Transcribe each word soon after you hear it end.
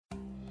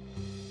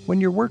When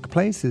your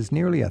workplace is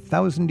nearly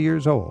 1,000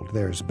 years old,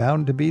 there's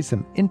bound to be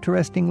some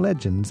interesting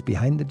legends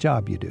behind the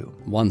job you do.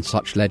 One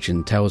such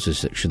legend tells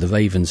us that should the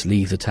ravens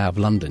leave the Tower of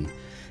London,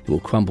 it will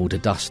crumble to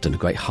dust and a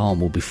great harm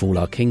will befall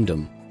our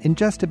kingdom. In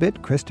just a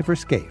bit, Christopher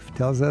Scaife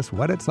tells us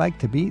what it's like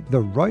to be the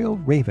Royal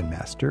Raven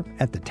Master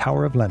at the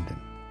Tower of London.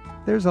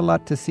 There's a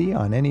lot to see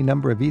on any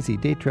number of easy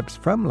day trips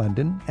from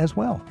London as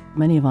well.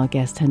 Many of our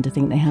guests tend to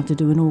think they have to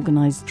do an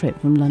organised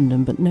trip from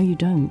London, but no, you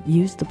don't.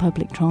 Use the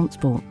public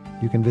transport.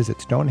 You can visit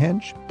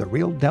Stonehenge, the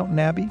real Downton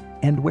Abbey,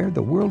 and where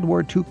the World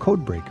War II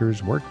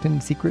codebreakers worked in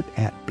secret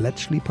at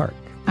Bletchley Park.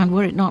 And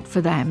were it not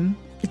for them,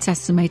 it's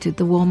estimated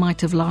the war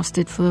might have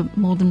lasted for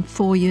more than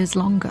 4 years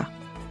longer.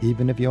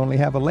 Even if you only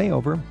have a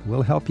layover,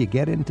 we'll help you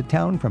get into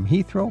town from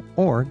Heathrow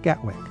or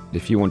Gatwick.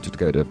 If you wanted to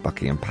go to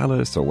Buckingham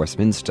Palace or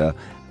Westminster,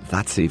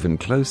 that's even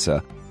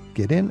closer.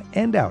 Get in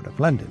and out of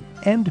London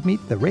and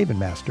meet the Raven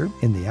Master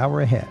in the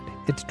hour ahead.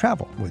 It's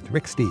Travel with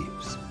Rick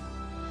Steves.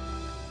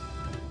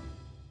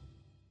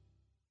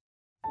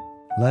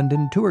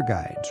 London tour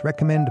guides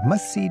recommend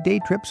must-see day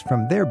trips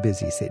from their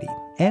busy city.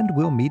 And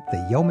we'll meet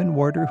the yeoman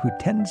warder who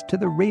tends to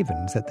the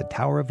ravens at the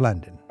Tower of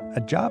London,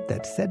 a job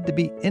that's said to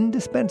be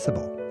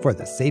indispensable for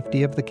the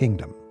safety of the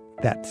kingdom.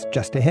 That's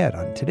just ahead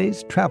on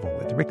today's Travel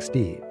with Rick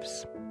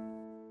Steves.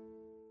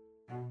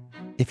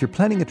 If you're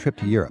planning a trip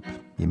to Europe,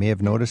 you may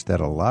have noticed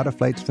that a lot of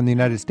flights from the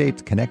United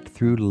States connect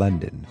through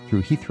London,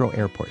 through Heathrow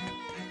Airport.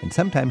 And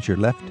sometimes you're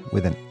left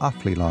with an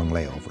awfully long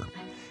layover.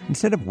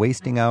 Instead of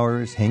wasting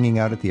hours hanging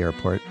out at the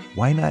airport,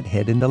 why not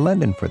head into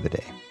London for the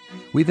day?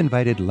 We've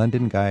invited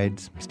London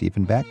guides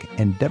Stephen Beck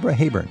and Deborah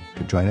Hayburn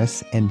to join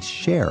us and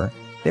share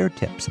their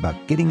tips about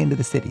getting into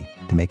the city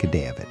to make a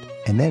day of it,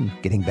 and then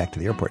getting back to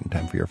the airport in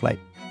time for your flight.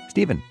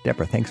 Stephen,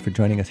 Deborah, thanks for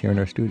joining us here in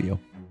our studio.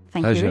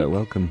 Thank you. Pleasure,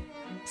 welcome.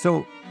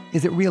 So,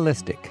 is it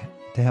realistic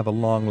to have a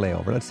long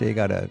layover? Let's say you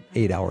got an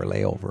 8-hour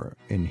layover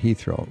in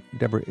Heathrow.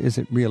 Deborah, is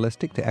it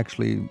realistic to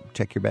actually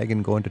check your bag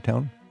and go into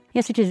town?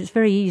 Yes, it is. It's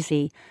very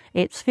easy.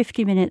 It's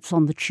 50 minutes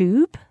on the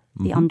tube,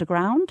 the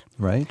underground,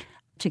 right,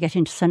 to get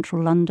into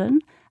central London.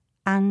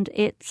 And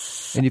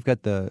you've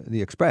got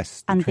the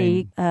express.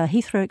 The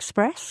Heathrow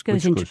Express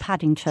goes into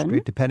Paddington.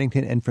 Straight to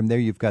Paddington, and from there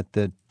you've got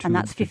the tube. And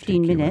that's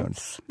 15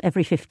 minutes,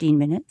 every 15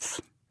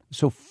 minutes.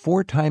 So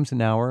 4 times an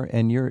hour,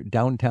 and you're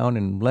downtown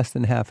in less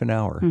than half an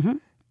hour. Mm-hmm.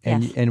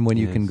 And when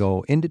you can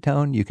go into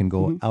town, you can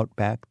go out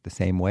back the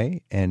same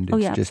way, and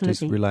it's just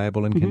as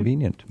reliable and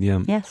convenient.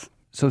 Yeah. Yes.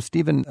 So,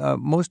 Stephen,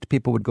 most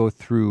people would go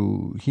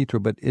through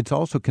Heathrow, but it's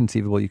also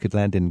conceivable you could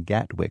land in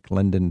Gatwick,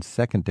 London's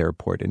second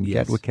airport, and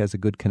Gatwick has a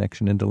good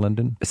connection into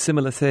London. A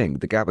similar thing,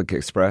 the Gatwick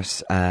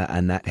Express,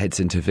 and that heads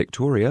into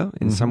Victoria.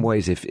 In some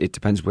ways, if it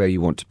depends where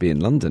you want to be in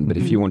London, but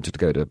if you wanted to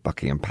go to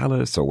Buckingham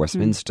Palace or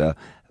Westminster,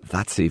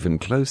 that's even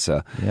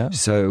closer. Yeah.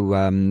 So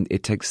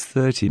it takes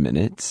 30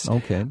 minutes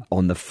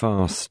on the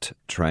fast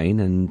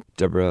train, and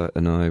Deborah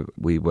and I,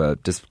 we were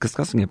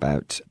discussing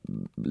about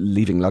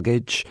leaving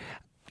luggage,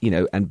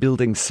 and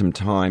building some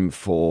time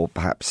for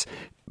perhaps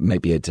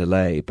maybe a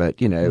delay, but,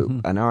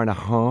 an hour and a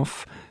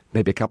half,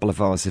 maybe a couple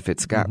of hours if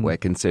it's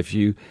Gatwick. And so if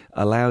you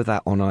allow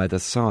that on either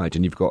side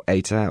and you've got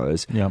 8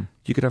 hours,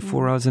 you could have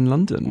 4 hours in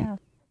London.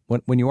 Yeah.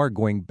 When you are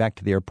going back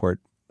to the airport,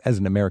 as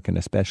an American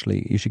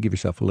especially, you should give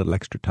yourself a little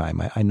extra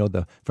time. I know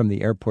from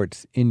the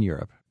airports in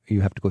Europe,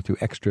 you have to go through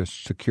extra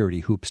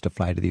security hoops to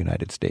fly to the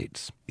United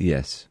States.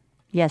 Yes.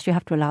 Yes, you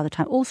have to allow the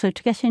time. Also,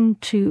 to get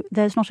into,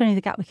 there's not only the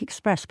Gatwick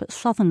Express, but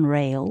Southern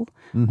Rail,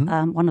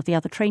 one of the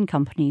other train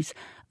companies,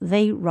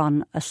 they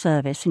run a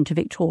service into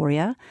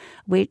Victoria,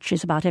 which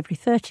is about every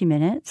 30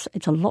 minutes.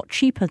 It's a lot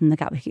cheaper than the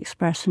Gatwick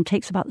Express and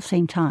takes about the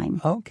same time.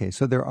 Okay,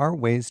 so there are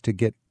ways to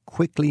get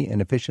quickly and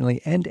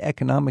efficiently and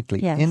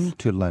economically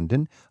into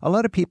London. A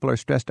lot of people are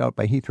stressed out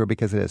by Heathrow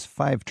because it has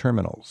 5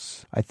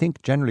 terminals. I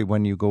think generally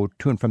when you go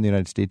to and from the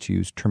United States, you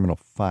use Terminal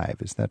 5.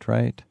 Is that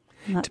right?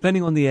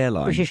 Depending on the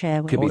airline. British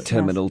Airways. Could be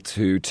Terminal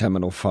 2,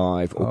 Terminal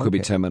 5, or could be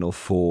Terminal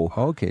 4.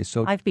 Okay,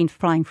 so I've been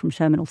flying from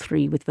Terminal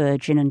 3 with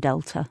Virgin and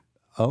Delta.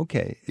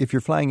 Okay. If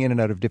you're flying in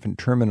and out of different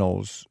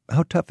terminals,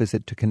 how tough is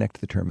it to connect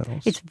the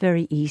terminals? It's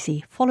very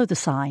easy. Follow the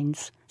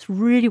signs. It's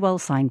really well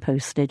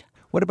signposted.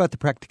 What about the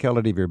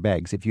practicality of your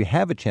bags? If you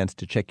have a chance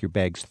to check your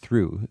bags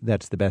through,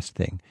 that's the best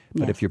thing.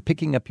 But if you're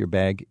picking up your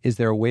bag, is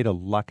there a way to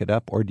lock it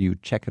up, or do you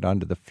check it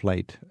onto the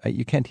flight?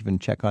 You can't even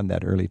check on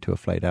that early to a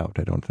flight out,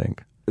 I don't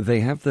think.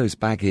 They have those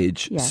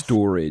baggage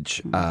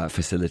storage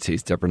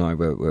facilities. Deborah and I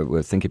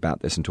were thinking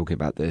about this and talking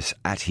about this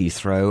at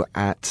Heathrow,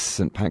 at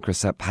St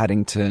Pancras, at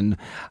Paddington.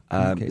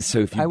 So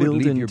if you I would build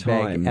leave in your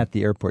time bag at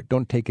the airport.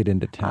 Don't take it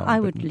into town. I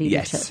would leave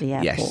it at the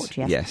airport,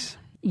 yes.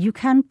 You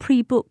can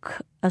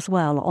pre-book as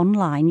well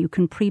online. You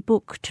can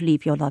pre-book to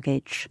leave your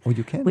luggage. Oh,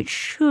 you can? Which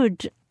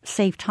should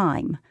save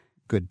time.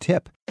 Good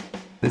tip.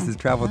 This is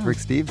Travel with Rick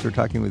Steves. We're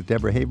talking with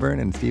Deborah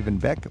Hayburn and Stephen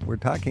Beck. We're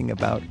talking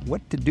about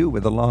what to do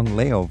with a long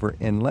layover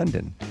in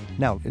London.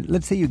 Now,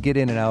 let's say you get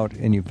in and out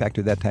and you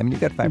factor that time and you've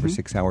got 5 or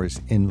 6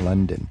 hours in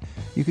London.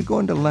 You could go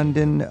into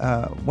London.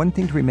 One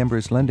thing to remember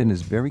is London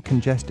is very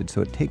congested, so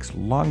it takes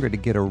longer to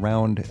get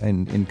around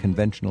in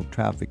conventional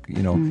traffic,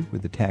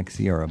 with a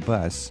taxi or a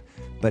bus.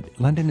 But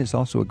London is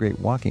also a great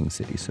walking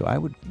city,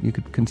 so you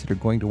could consider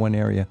going to one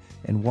area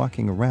and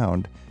walking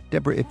around.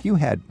 Deborah, if you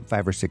had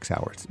 5 or 6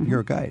 hours, you're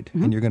a guide,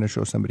 and you're going to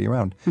show somebody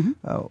around,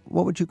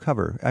 what would you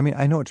cover? I mean,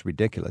 I know it's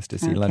ridiculous to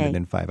see London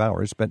in 5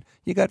 hours, but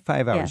you got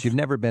 5 hours. Yes. You've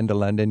never been to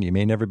London. You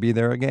may never be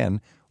there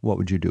again. What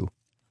would you do?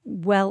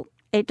 Well,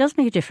 it does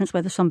make a difference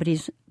whether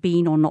somebody's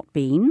been or not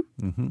been,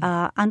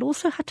 and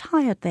also how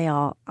tired they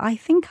are. I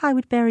think I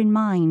would bear in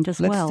mind as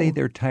well. Let's say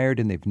they're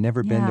tired and they've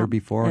never been there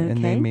before,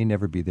 and they may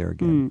never be there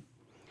again.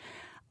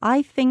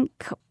 I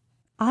think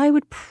I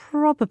would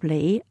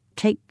probably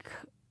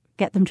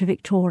get them to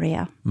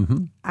Victoria.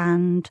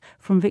 And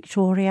from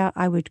Victoria,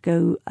 I would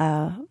go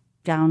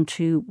down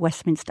to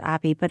Westminster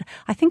Abbey. But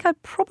I think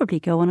I'd probably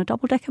go on a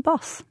double-decker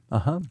bus.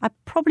 I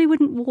probably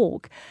wouldn't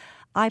walk.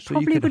 So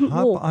you could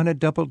hop on a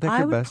double-decker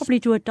bus? I would probably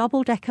do a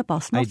double-decker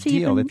bus.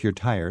 Ideal if you're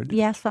tired.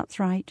 Yes, that's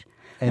right.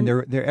 And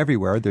they're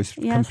everywhere. There's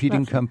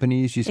competing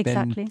companies. You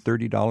spend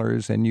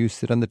 $30 and you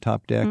sit on the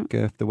top deck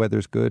if the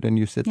weather's good, and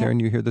you sit there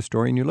and you hear the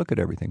story and you look at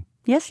everything.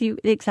 Yes,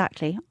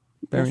 exactly.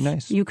 Very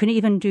nice. You can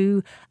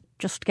even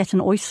just get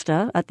an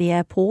oyster at the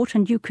airport,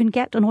 and you can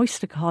get an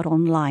Oyster card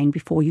online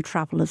before you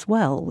travel as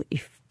well,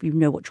 if you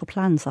know what your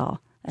plans are.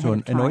 So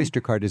an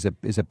Oyster card is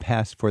a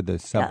pass for the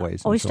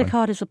subways. Oyster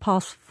card is a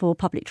pass for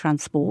public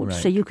transport.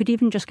 Right. So you could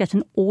even just get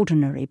an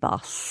ordinary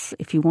bus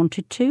if you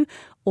wanted to,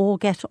 or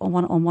get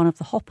on one of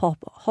the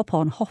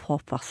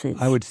hop-off buses.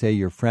 I would say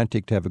you're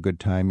frantic to have a good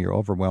time. You're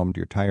overwhelmed.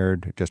 You're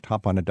tired. Just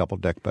hop on a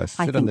double-deck bus,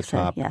 sit on the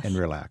top, and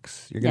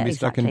relax. You're going to be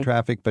stuck in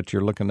traffic, but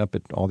you're looking up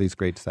at all these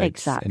great sights.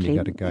 Exactly. And you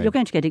got a guide. You're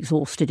going to get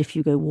exhausted if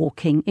you go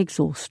walking.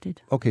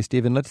 Exhausted. Okay,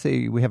 Stephen, let's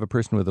say we have a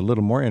person with a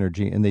little more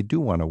energy and they do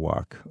want to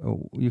walk.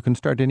 You can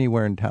start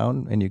anywhere in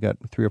town, and you got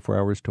 3 or 4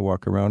 hours to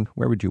walk around.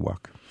 Where would you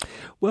walk?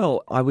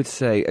 Well, I would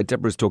say,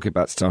 Deborah's talking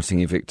about starting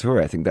in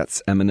Victoria. I think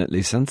that's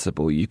eminently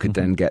sensible. You could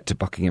then get to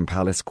Buckingham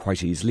Palace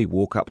quite easily,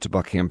 walk up to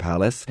Buckingham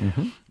Palace,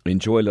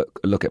 enjoy a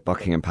look at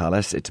Buckingham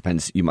Palace. It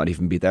depends. You might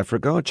even be there for a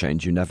guard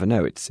change. You never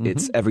know.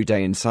 It's every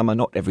day in summer,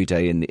 not every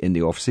day in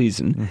the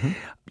off-season.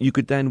 You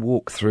could then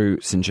walk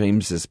through St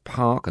James's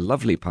Park, a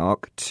lovely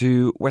park,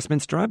 to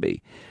Westminster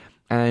Abbey.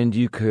 And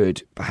you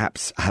could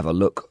perhaps have a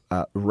look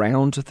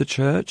round the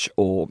church,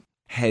 or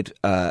head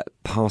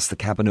past the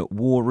Cabinet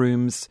War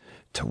Rooms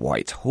to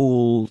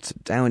Whitehall, to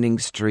Downing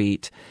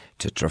Street,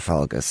 to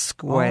Trafalgar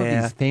Square. All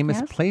of these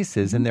famous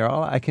places, and they're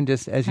all. I can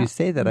just, as you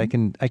say that, I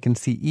can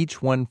see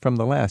each one from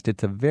the last.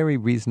 It's a very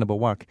reasonable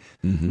walk.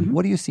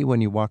 What do you see when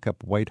you walk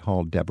up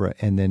Whitehall, Deborah,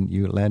 and then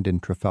you land in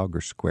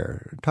Trafalgar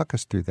Square? Talk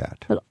us through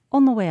that. Well,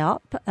 on the way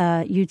up,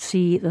 you'd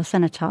see the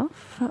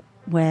cenotaph,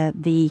 where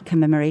the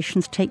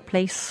commemorations take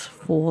place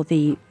for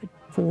the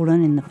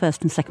fallen in the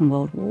First and Second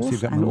World Wars. So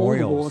you've got and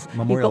memorials.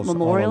 All the wars. Memorials You've got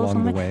memorials all along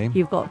on the way.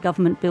 You've got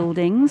government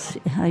buildings.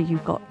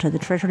 You've got the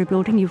Treasury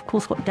building. You've, of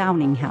course, got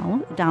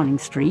Downing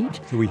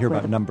Street. So we hear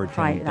about number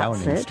 10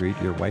 Downing Street,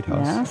 your White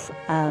House.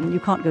 Yes. You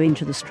can't go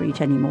into the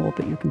street anymore,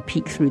 but you can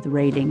peek through the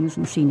railings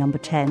and see number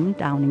 10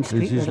 Downing Street.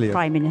 There's usually the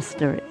Prime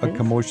Minister is. A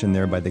commotion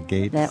there by the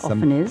gate. There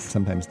often is.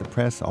 Sometimes the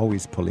press,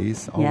 always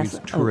police, always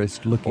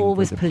tourists looking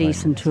always for the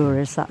police Prime and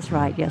tourists, that's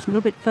right, yes. A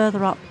little bit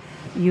further up,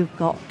 you've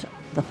got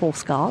the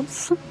Horse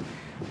Guards.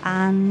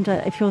 And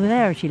if you're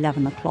there at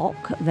 11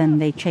 o'clock, then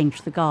they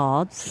change the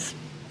guards.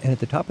 And at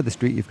the top of the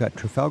street, you've got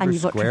Trafalgar Square. And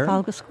you've got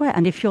Trafalgar Square.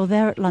 And if you're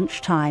there at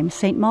lunchtime,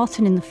 St.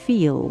 Martin in the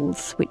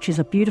Fields, which is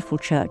a beautiful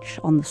church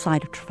on the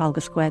side of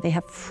Trafalgar Square, they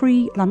have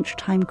free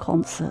lunchtime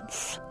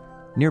concerts.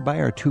 Nearby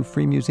are 2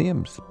 free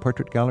museums,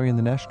 Portrait Gallery and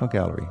the National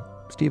Gallery.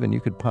 Stephen, you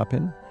could pop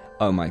in?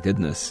 Oh, my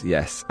goodness.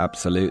 Yes,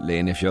 absolutely.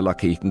 And if you're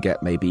lucky, you can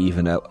get maybe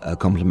even a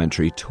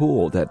complimentary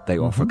tour that they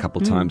offer a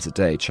couple times a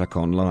day. Check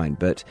online.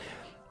 But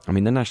I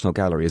mean, the National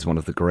Gallery is one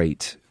of the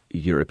great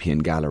European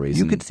galleries.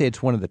 You could say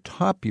it's one of the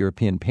top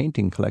European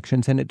painting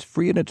collections, and it's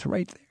free and it's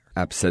right there.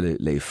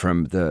 Absolutely.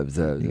 From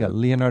you got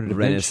Leonardo da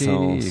Vinci,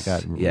 you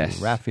got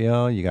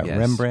Raphael, you got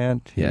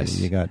Rembrandt,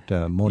 you got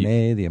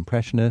Monet, the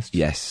Impressionists.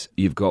 Yes,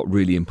 you've got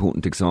really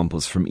important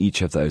examples from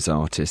each of those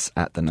artists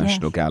at the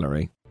National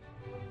Gallery.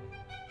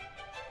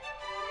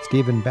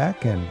 Stephen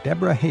Back and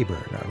Deborah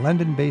Hayburn are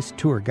London-based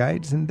tour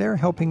guides, and they're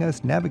helping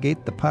us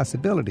navigate the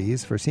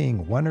possibilities for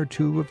seeing 1 or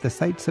 2 of the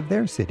sights of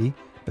their city,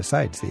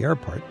 besides the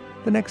airport,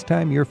 the next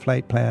time your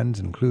flight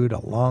plans include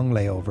a long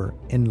layover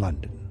in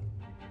London.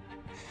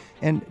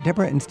 And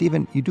Deborah and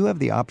Stephen, you do have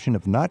the option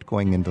of not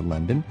going into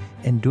London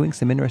and doing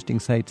some interesting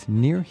sights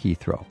near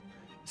Heathrow.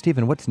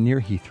 Stephen, what's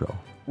near Heathrow?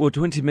 Well,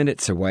 20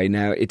 minutes away.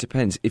 Now, it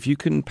depends. If you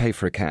can pay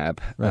for a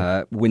cab,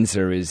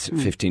 Windsor is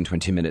 15,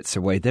 20 minutes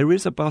away. There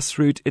is a bus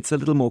route. It's a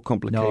little more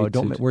complicated.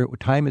 No,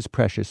 time is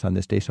precious on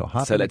this day, so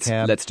hop in a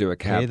cab. Let's do a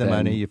cab. Pay the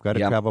money. You've got a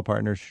travel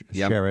partner.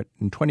 Share it.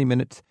 In 20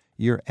 minutes,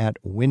 you're at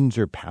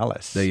Windsor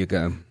Palace. There you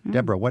go.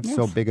 Deborah, what's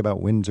so big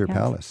about Windsor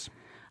Palace?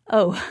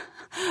 Oh,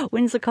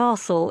 Windsor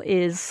Castle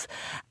is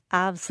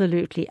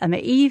absolutely, I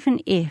mean,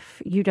 even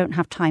if you don't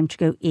have time to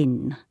go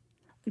in,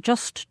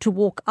 just to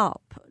walk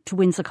up to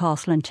Windsor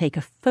Castle and take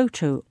a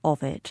photo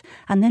of it,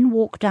 and then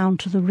walk down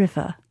to the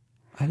river.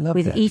 I love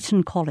with that.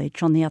 Eton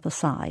College on the other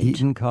side.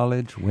 Eton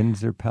College,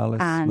 Windsor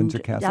Palace, And Windsor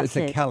Castle. It's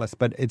a it. palace,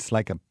 but it's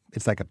like a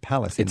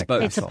palace in a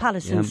both. castle. It's a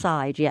palace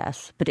inside,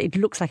 yes, but it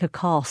looks like a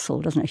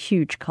castle, doesn't it? A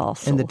huge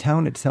castle. And the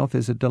town itself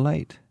is a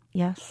delight.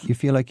 Yes. You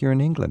feel like you're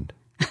in England.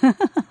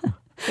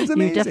 It's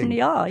amazing. You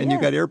definitely are, And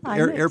you've got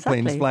airplanes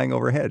exactly. flying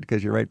overhead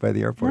because you're right by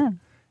the airport. Yeah.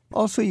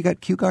 Also, you got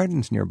Kew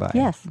Gardens nearby.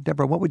 Yes.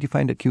 Deborah, what would you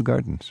find at Kew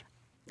Gardens?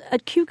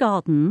 At Kew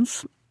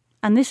Gardens,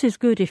 and this is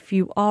good if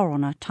you are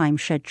on a time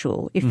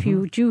schedule, if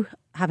you do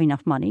have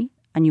enough money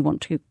and you want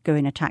to go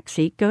in a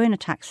taxi, go in a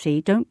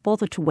taxi. Don't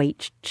bother to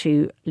wait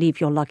to leave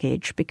your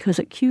luggage, because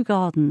at Kew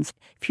Gardens,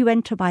 if you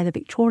enter by the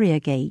Victoria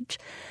Gate,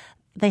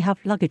 they have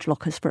luggage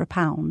lockers for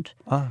 £1.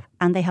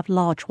 And they have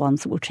large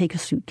ones that will take a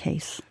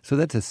suitcase. So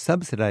that's a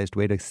subsidized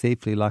way to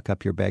safely lock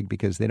up your bag,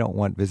 because they don't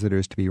want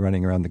visitors to be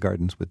running around the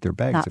gardens with their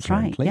bags, That's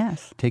apparently. right,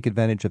 yes. Take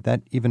advantage of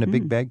that. Even a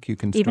big bag you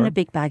can store. Even a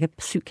big bag, a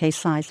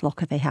suitcase-sized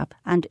locker they have.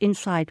 And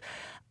inside,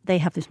 they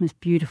have this most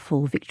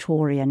beautiful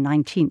Victorian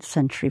 19th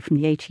century from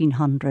the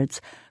 1800s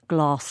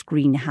glass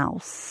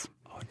greenhouse.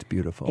 Oh, it's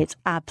beautiful. It's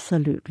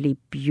absolutely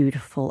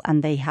beautiful.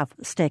 And they have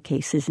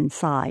staircases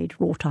inside,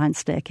 wrought iron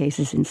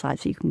staircases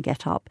inside, so you can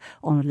get up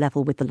on a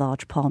level with the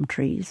large palm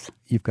trees.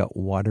 You've got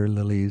water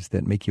lilies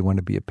that make you want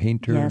to be a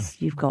painter.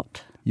 Yes, you've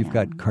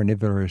got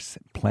carnivorous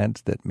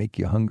plants that make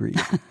you hungry.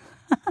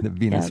 The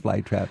Venus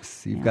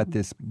flytraps. You've got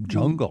this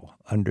jungle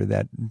under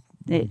that.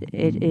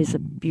 It is a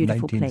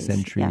beautiful 19th place.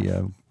 century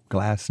yes.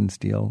 Glass and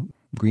steel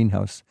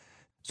greenhouse.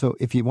 So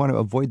if you want to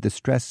avoid the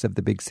stress of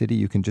the big city,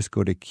 you can just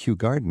go to Kew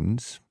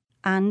Gardens.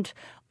 And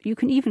you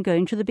can even go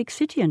into the big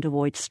city and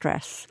avoid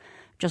stress.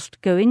 Just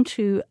go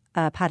into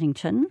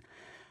Paddington,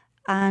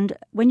 and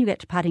when you get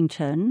to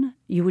Paddington,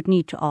 you would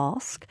need to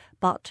ask,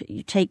 but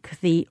you take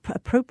the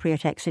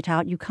appropriate exit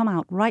out. You come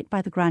out right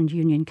by the Grand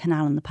Union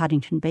Canal and the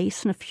Paddington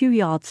Basin. A few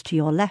yards to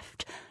your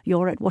left,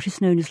 you're at what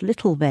is known as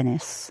Little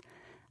Venice,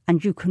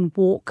 and you can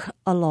walk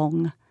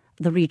along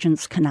the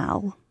Regent's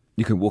Canal.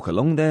 You can walk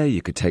along there,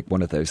 you could take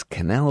one of those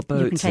canal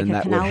boats, and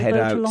that would head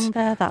out along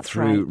there. That's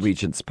through right.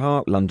 Regent's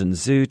Park, London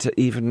Zoo, to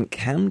even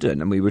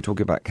Camden. And we were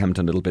talking about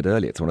Camden a little bit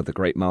earlier. It's one of the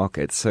great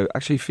markets. So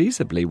actually,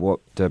 feasibly, what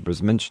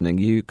Deborah's mentioning,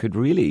 you could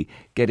really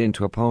get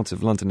into a part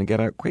of London and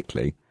get out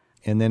quickly.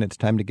 And then it's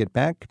time to get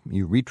back.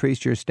 You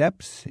retrace your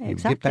steps. You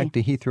get back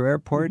to Heathrow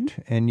Airport,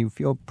 and you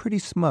feel pretty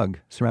smug,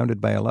 surrounded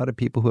by a lot of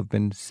people who have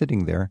been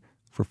sitting there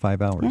for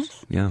 5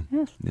 hours. Yes.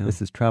 Yeah.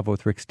 This is Travel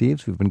with Rick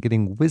Steves. We've been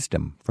getting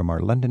wisdom from our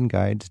London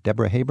guides,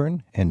 Deborah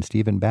Hayburn and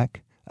Stephen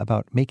Beck,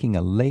 about making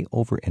a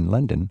layover in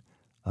London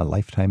a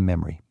lifetime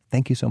memory.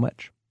 Thank you so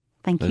much.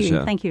 Thank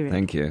you. Thank you, Rick.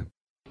 Thank you.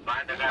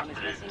 Mind the gap,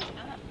 please.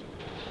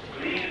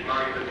 Please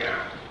mind the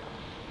gap.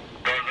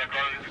 Doors are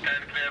closed.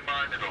 Stand clear.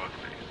 Mind the doors,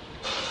 please.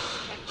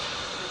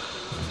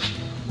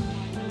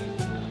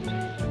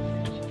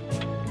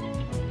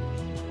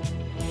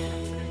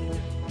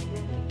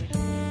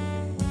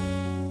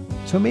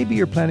 So maybe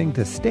you're planning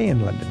to stay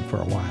in London for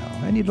a while,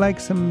 and you'd like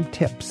some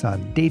tips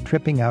on day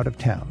tripping out of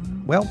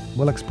town. Well,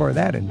 we'll explore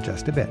that in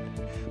just a bit.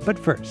 But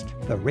first,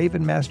 the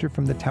Raven Master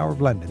from the Tower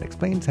of London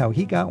explains how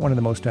he got one of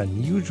the most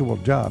unusual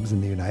jobs in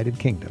the United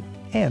Kingdom,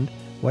 and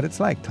what it's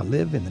like to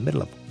live in the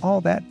middle of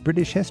all that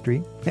British history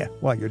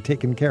while you're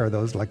taking care of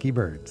those lucky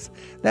birds.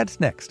 That's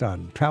next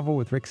on Travel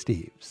with Rick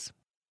Steves.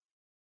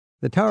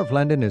 The Tower of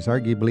London is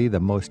arguably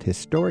the most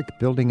historic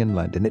building in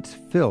London. It's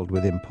filled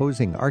with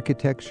imposing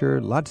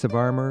architecture, lots of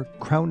armor,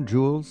 crown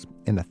jewels,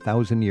 and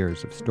 1,000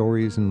 years of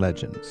stories and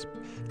legends.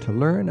 To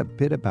learn a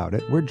bit about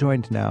it, we're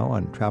joined now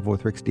on Travel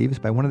with Rick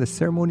Steves by one of the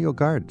ceremonial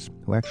guards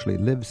who actually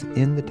lives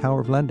in the Tower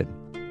of London.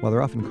 While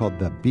they're often called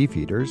the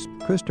Beefeaters,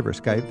 Christopher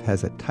Skype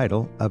has a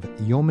title of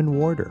Yeoman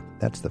Warder.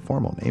 That's the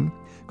formal name.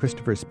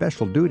 Christopher's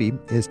special duty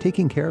is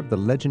taking care of the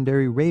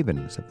legendary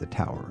ravens of the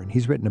tower, and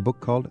he's written a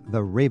book called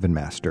The Raven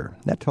Master.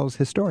 That tells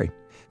his story.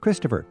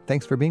 Christopher,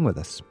 thanks for being with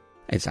us.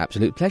 It's an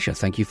absolute pleasure.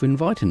 Thank you for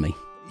inviting me.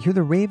 You're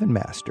the Raven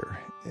Master.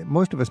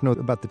 Most of us know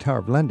about the Tower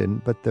of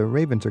London, but the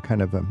ravens are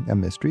kind of a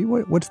mystery.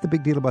 What's the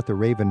big deal about the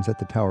ravens at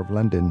the Tower of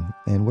London,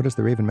 and what does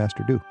the Raven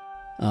Master do?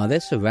 They're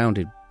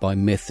surrounded by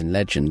myth and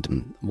legend,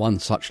 and one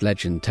such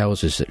legend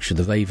tells us that should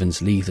the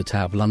ravens leave the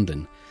Tower of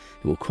London,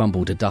 it will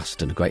crumble to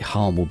dust and a great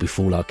harm will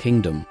befall our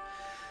kingdom.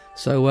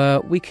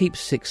 So we keep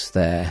 6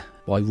 there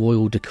by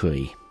royal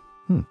decree.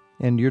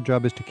 And your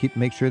job is to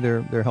make sure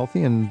they're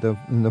healthy and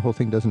the whole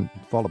thing doesn't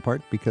fall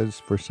apart because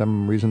for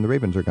some reason the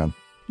ravens are gone.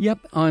 Yep,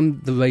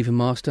 I'm the Raven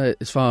Master.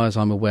 As far as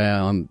I'm aware,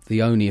 I'm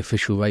the only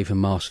official Raven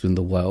Master in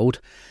the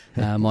world.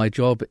 My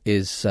job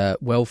is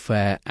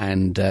welfare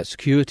and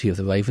security of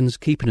the ravens,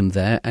 keeping them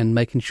there and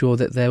making sure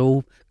that they're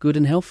all good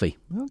and healthy.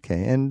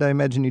 Okay, and I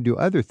imagine you do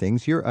other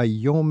things. You're a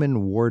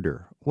yeoman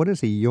warder. What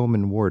is a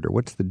yeoman warder?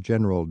 What's the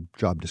general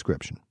job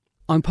description?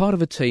 I'm part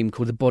of a team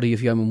called the Body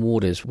of Yeoman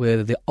Warders.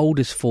 We're the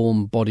oldest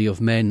formed body of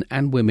men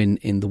and women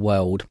in the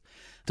world,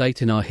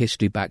 dating our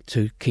history back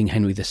to King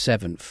Henry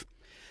VII.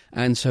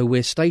 And so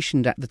we're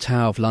stationed at the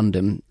Tower of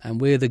London, and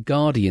we're the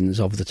guardians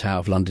of the Tower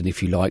of London,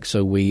 if you like.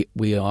 So we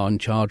are in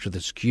charge of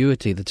the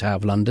security of the Tower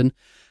of London,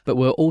 but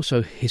we're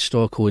also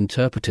historical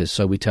interpreters,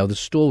 so we tell the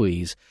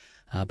stories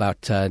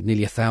about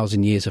nearly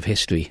 1,000 years of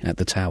history at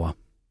the tower.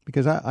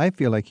 Because I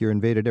feel like you're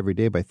invaded every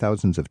day by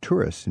thousands of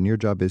tourists, and your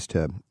job is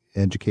to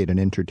educate and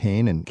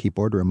entertain and keep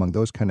order among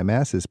those kind of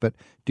masses. But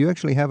do you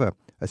actually have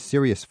a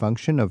serious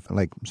function of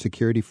like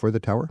security for the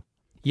tower?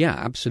 Yeah,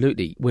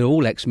 absolutely. We're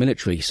all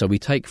ex-military, so we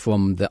take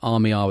from the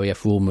Army,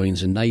 RAF, Royal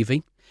Marines and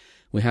Navy.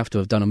 We have to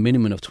have done a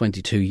minimum of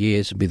 22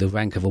 years and be the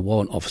rank of a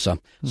warrant officer.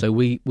 So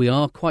we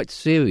are quite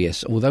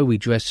serious. Although we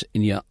dress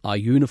in our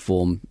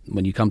uniform,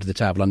 when you come to the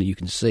Tower of London, you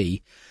can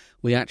see,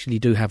 we actually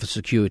do have a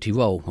security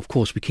role. Of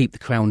course, we keep the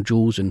crown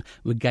jewels and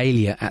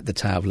regalia at the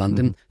Tower of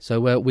London,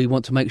 so we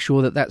want to make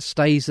sure that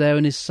stays there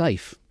and is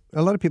safe.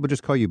 A lot of people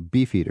just call you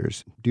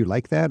beefeaters. Do you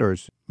like that, or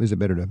is it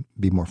better to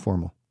be more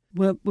formal?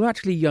 Well, we're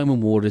actually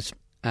yeoman warders.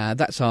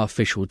 That's our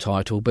official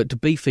title, but to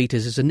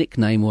beefeaters is a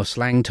nickname or a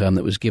slang term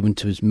that was given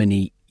to us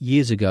many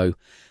years ago.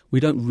 We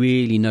don't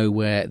really know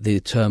where the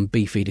term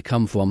beefeater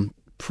come from.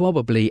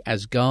 Probably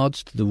as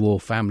guards to the royal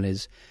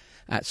families.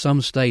 At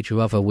some stage or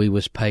other, we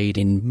was paid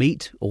in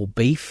meat or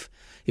beef.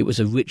 It was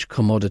a rich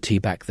commodity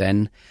back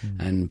then,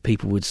 and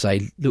people would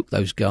say, look,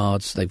 those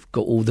guards, they've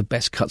got all the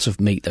best cuts of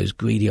meat, those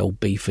greedy old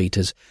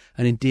beefeaters.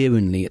 And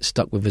endearingly, it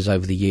stuck with us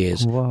over the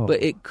years. Whoa.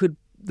 But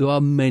there are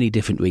many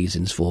different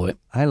reasons for it.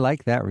 I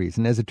like that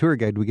reason. As a tour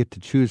guide, we get to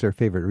choose our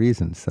favorite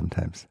reasons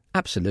sometimes.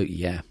 Absolutely,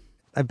 yeah.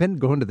 I've been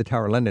going to the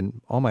Tower of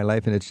London all my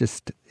life, and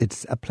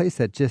it's a place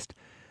that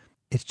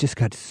it's just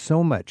got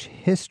so much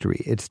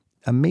history. It's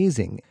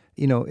amazing.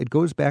 You know, it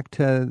goes back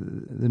to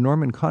the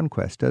Norman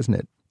conquest, doesn't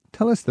it?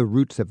 Tell us the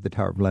roots of the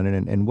Tower of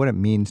London and what it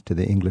means to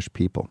the English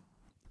people.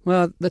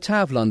 Well, the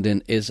Tower of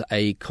London is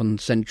a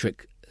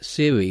concentric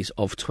series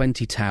of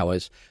 20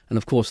 towers. And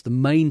of course, the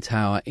main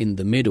tower in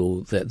the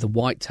middle, the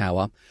White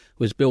Tower,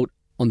 was built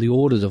on the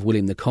orders of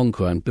William the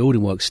Conqueror, and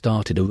building work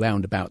started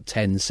around about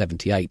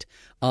 1078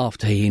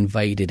 after he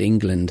invaded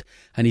England,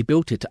 and he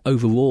built it to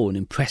overawe and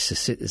impress the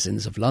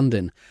citizens of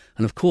London.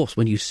 And of course,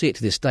 when you see it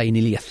to this day,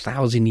 nearly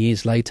 1,000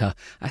 years later,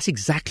 that's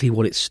exactly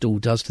what it still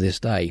does to this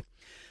day.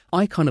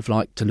 I kind of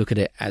like to look at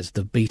it as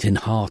the beating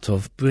heart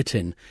of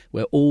Britain,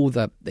 where all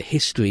the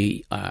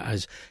history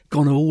has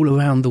gone all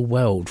around the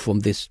world from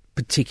this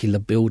particular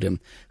building,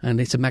 and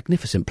it's a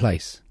magnificent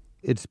place.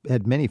 It's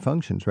had many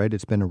functions, right?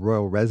 It's been a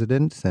royal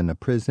residence and a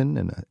prison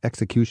and an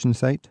execution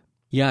site.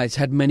 Yeah, it's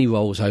had many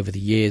roles over the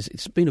years.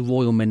 It's been a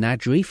royal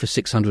menagerie for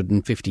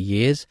 650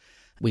 years.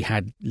 We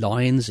had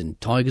lions and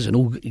tigers and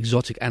all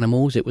exotic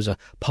animals. It was a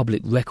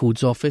public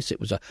records office. It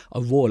was a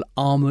royal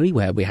armoury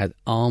where we had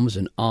arms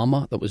and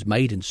armour that was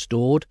made and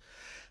stored.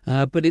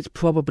 But it's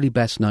probably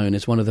best known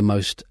as one of the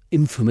most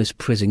infamous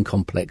prison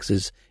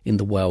complexes in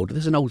the world.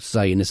 There's an old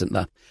saying, isn't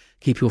there?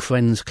 Keep your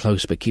friends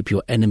close, but keep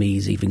your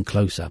enemies even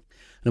closer.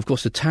 And of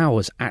course, the tower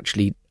was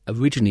actually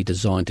originally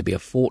designed to be a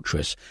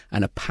fortress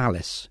and a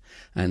palace.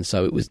 And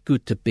so it was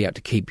good to be able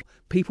to keep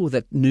people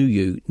that knew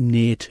you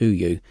near to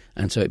you.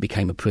 And so it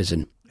became a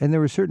prison. And there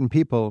were certain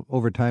people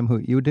over time who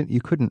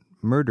you couldn't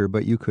murder,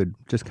 but you could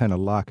just kind of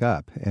lock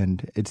up.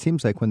 And it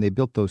seems like when they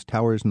built those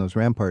towers and those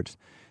ramparts,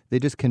 they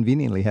just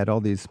conveniently had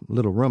all these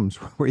little rooms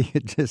where you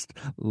could just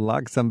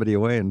lock somebody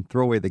away and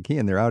throw away the key,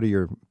 and they're out of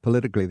your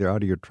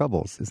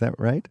troubles. Is that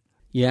right?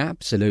 Yeah,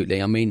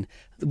 absolutely. I mean,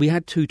 we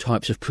had two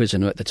types of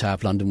prisoner at the Tower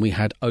of London. We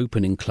had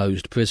open and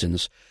closed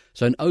prisons.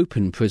 So an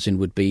open prison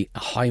would be a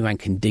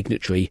high-ranking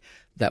dignitary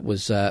that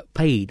was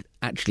paid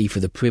actually for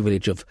the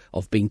privilege of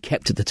being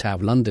kept at the Tower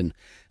of London.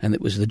 And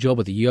it was the job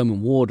of the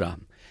yeoman warder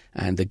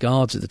and the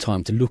guards at the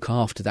time to look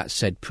after that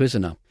said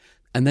prisoner.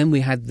 And then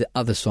we had the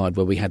other side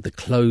where we had the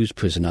closed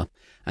prisoner.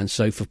 And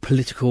so for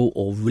political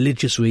or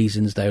religious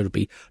reasons, they would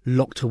be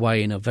locked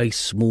away in a very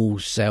small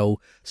cell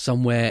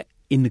somewhere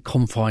in the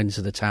confines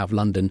of the Tower of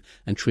London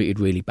and treated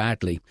really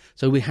badly.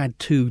 So we had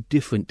two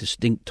different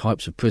distinct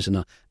types of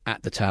prisoner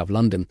at the Tower of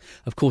London.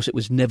 Of course, it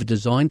was never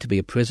designed to be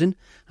a prison,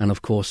 and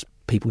of course,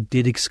 people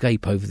did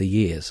escape over the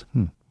years.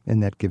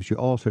 And that gives you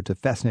all sorts of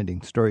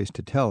fascinating stories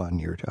to tell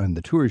on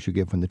the tours you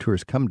give when the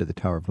tourists come to the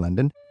Tower of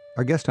London.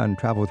 Our guest on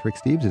Travel with Rick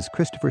Steves is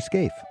Christopher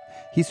Scaife.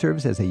 He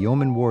serves as a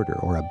yeoman warder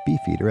or a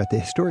beefeater at the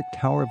historic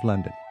Tower of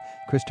London.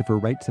 Christopher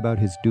writes about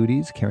his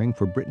duties caring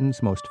for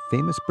Britain's most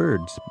famous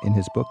birds in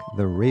his book,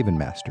 The Raven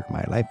Master,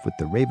 My Life with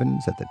the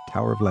Ravens at the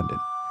Tower of London.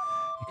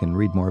 You can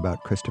read more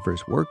about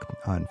Christopher's work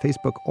on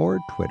Facebook or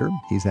Twitter.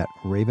 He's at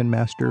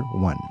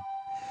Ravenmaster1.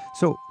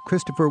 So,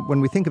 Christopher,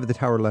 when we think of the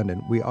Tower of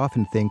London, we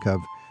often think of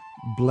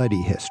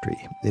bloody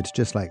history. It's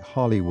just like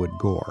Hollywood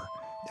gore.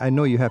 I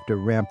know you have to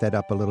ramp that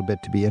up a little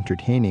bit to be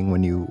entertaining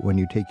when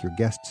you take your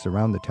guests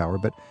around the tower,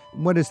 but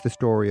what is the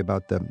story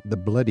about the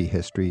bloody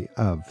history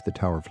of the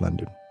Tower of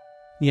London?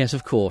 Yes,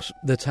 of course.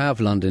 The Tower of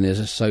London is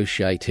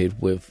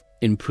associated with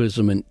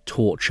imprisonment,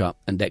 torture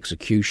and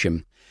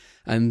execution.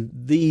 And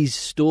these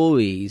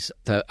stories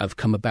that have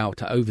come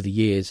about over the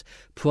years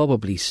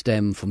probably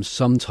stem from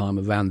sometime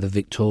around the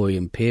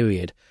Victorian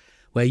period,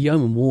 where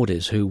yeoman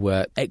warders who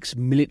were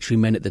ex-military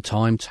men at the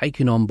time,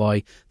 taken on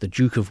by the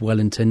Duke of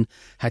Wellington,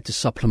 had to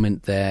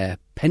supplement their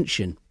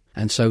pension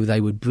And so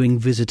they would bring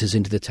visitors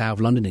into the Tower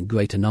of London in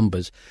greater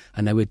numbers,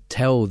 and they would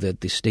tell the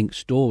distinct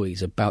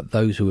stories about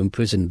those who were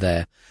imprisoned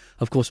there.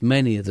 Of course,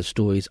 many of the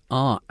stories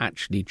are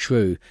actually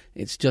true.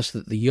 It's just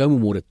that the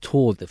Yeoman Warder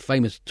tour, the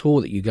famous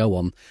tour that you go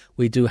on,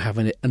 we do have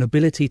an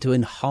ability to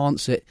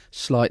enhance it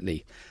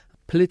slightly.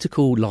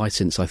 Political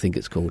license, I think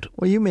it's called.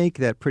 Well, you make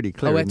that pretty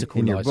clear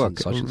in your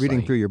license, book.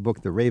 Reading through your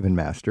book, The Raven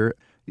Master,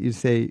 you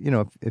say,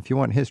 if you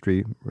want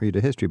history, read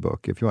a history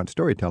book. If you want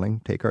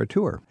storytelling, take our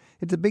tour.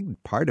 It's a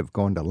big part of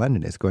going to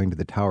London is going to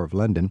the Tower of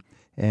London.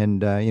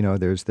 And,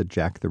 there's the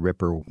Jack the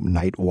Ripper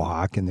night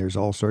walk, and there's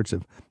all sorts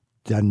of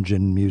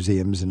dungeon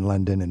museums in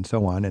London and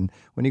so on. And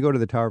when you go to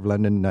the Tower of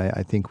London,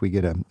 I think we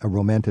get a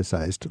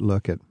romanticized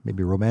look at,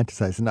 maybe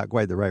romanticized is not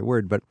quite the right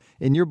word, but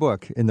in your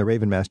book, in The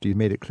Raven Master, you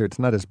made it clear it's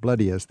not as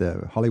bloody as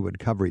the Hollywood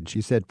coverage.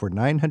 You said for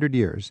 900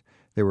 years,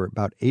 there were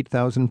about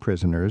 8,000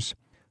 prisoners,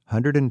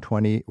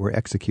 120 were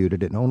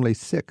executed, and only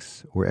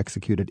 6 were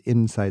executed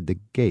inside the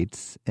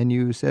gates. And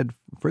you said,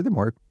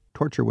 furthermore,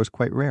 torture was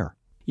quite rare.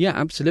 Yeah,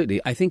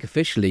 absolutely. I think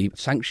officially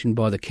sanctioned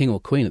by the King or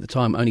Queen at the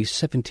time, only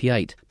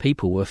 78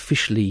 people were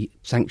officially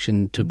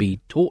sanctioned to be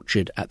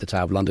tortured at the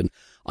Tower of London.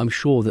 I'm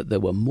sure that there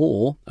were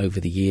more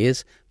over the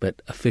years,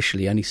 but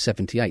officially only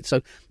 78.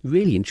 So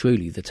really and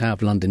truly, the Tower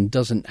of London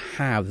doesn't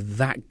have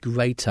that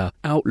greater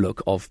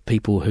outlook of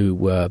people who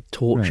were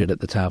tortured at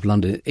the Tower of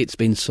London. It's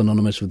been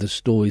synonymous with the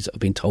stories that have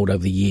been told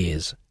over the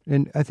years.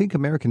 And I think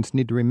Americans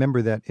need to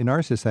remember that in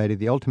our society,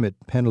 the ultimate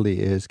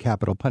penalty is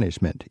capital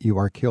punishment. You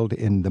are killed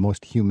in the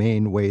most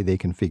humane way they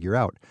can figure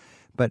out.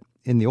 But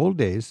in the old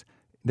days,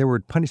 there were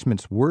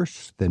punishments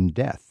worse than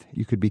death.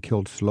 You could be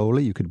killed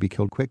slowly, you could be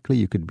killed quickly,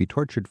 you could be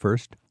tortured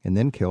first and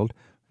then killed,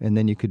 and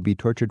then you could be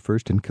tortured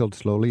first and killed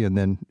slowly, and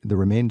then the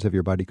remains of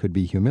your body could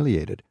be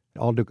humiliated,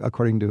 all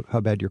according to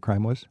how bad your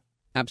crime was?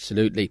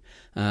 Absolutely.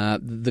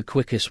 The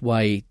quickest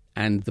way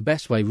and the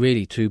best way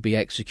really to be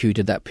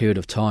executed that period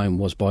of time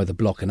was by the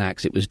block and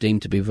axe. It was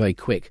deemed to be very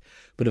quick.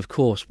 But of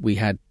course, we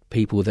had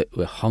people that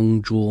were hung,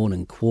 drawn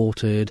and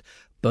quartered,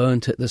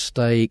 burnt at the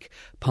stake,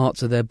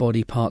 parts of their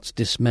body parts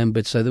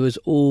dismembered. So there was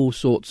all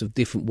sorts of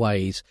different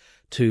ways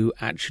to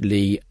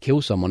actually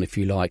kill someone, if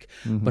you like.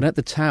 Mm-hmm. But at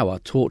the Tower,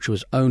 torture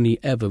was only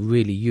ever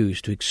really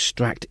used to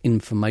extract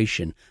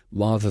information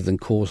rather than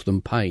cause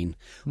them pain.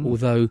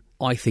 Although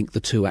I think the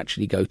two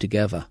actually go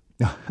together.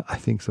 I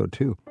think so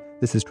too.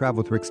 This is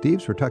Travel with Rick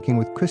Steves. We're talking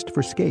with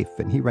Christopher Scaife,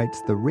 and he writes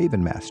The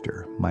Raven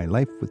Master, My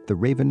Life with the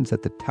Ravens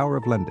at the Tower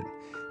of London.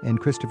 And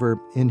Christopher,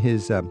 in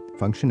his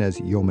function as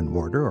Yeoman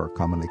Warder, or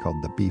commonly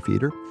called the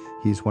Beefeater,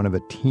 he's one of a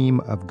team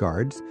of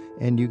guards,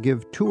 and you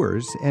give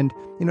tours. And,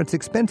 it's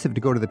expensive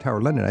to go to the Tower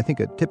of London. I think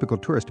a typical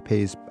tourist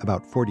pays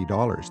about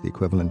 $40, the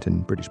equivalent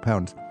in British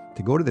pounds,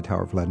 to go to the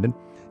Tower of London.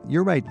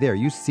 You're right there.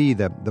 You see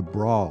the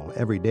brawl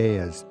every day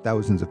as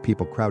thousands of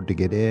people crowd to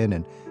get in,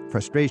 and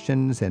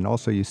frustrations, and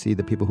also you see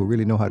the people who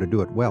really know how to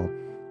do it well.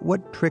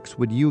 What tricks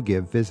would you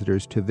give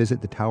visitors to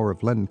visit the Tower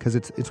of London? Because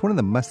it's one of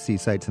the must-see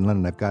sites in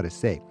London, I've got to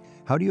say.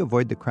 How do you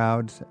avoid the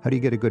crowds? How do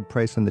you get a good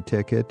price on the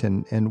ticket?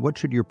 And what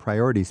should your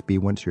priorities be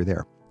once you're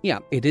there? Yeah,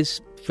 it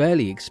is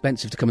fairly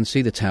expensive to come and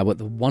see the Tower, but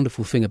the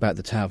wonderful thing about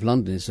the Tower of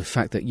London is the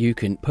fact that you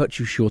can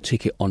purchase your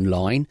ticket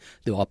online.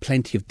 There are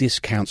plenty of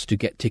discounts to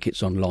get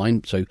tickets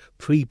online, so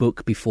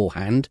pre-book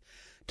beforehand.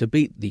 To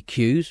beat the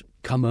queues,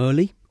 come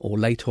early or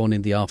late on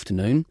in the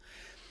afternoon.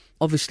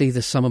 Obviously,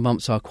 the summer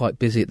months are quite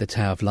busy at the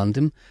Tower of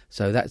London,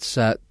 so that's,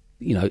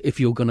 if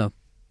you're going to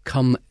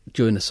come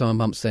during the summer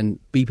months, then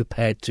be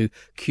prepared to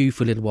queue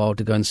for a little while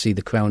to go and see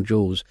the crown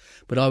jewels.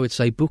 But I would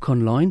say book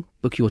online,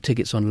 book your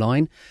tickets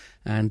online,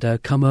 and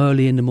come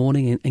early in the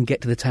morning and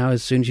get to the Tower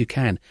as soon as you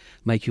can.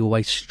 Make your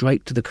way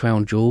straight to the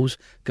crown jewels,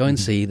 go and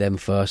see them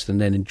first,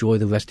 and then enjoy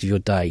the rest of your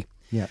day.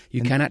 Yeah.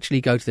 You can actually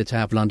go to the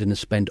Tower of London and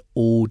spend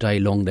all day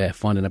long there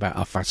finding about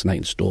our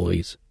fascinating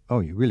stories. Oh,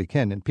 you really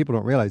can. And people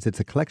don't realize it's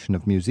a collection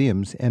of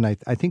museums. And I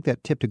think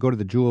that tip to go to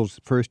the jewels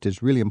first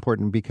is really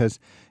important because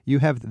you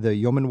have the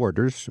yeoman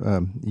warders,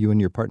 you and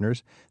your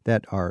partners,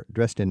 that are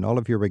dressed in all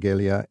of your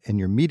regalia, and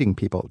you're meeting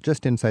people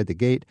just inside the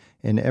gate.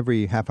 And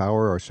every half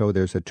hour or so,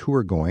 there's a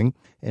tour going.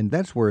 And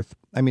that's worth,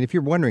 if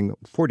you're wondering,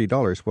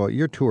 $40, well,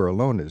 your tour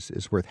alone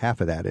is worth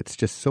half of that. It's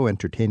just so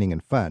entertaining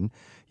and fun.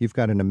 You've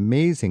got an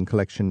amazing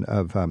collection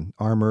of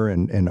armor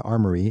and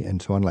armory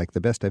and so on, like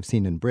the best I've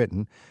seen in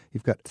Britain.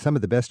 You've got some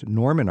of the best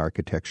Norman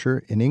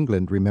architecture. In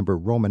England, remember,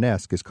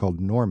 Romanesque is called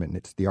Norman.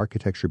 It's the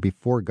architecture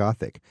before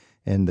Gothic.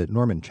 And the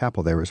Norman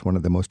Chapel there is one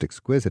of the most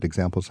exquisite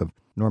examples of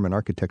Norman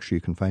architecture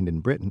you can find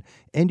in Britain.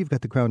 And you've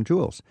got the crown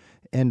jewels.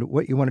 And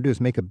what you want to do is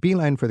make a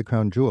beeline for the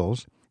crown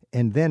jewels.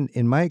 And then,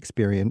 in my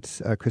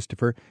experience,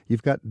 Christopher,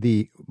 you've got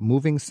the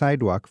moving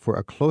sidewalk for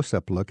a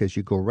close-up look as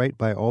you go right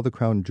by all the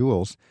crown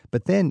jewels.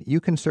 But then you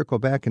can circle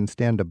back and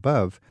stand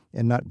above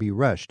and not be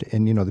rushed.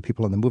 And, the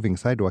people on the moving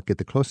sidewalk get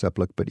the close-up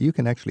look. But you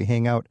can actually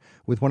hang out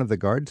with one of the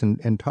guards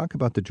and talk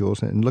about the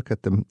jewels and look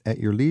at them at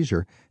your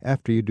leisure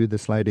after you do the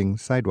sliding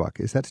sidewalk.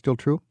 Is that still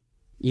true?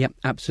 Yep,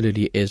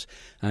 absolutely it is.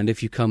 And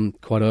if you come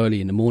quite early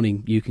in the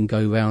morning, you can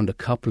go around a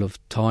couple of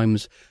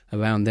times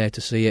around there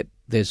to see it.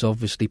 There's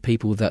obviously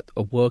people that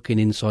are working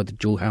inside the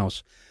jewel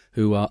house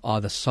who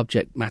are the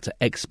subject matter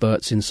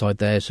experts inside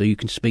there, so you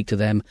can speak to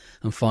them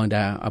and find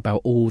out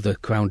about all the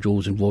crown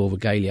jewels and royal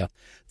regalia.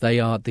 They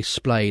are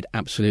displayed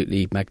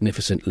absolutely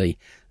magnificently.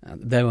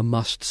 They're a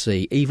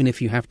must-see. Even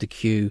if you have to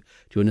queue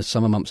during the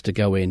summer months to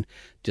go in,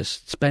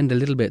 just spend a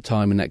little bit of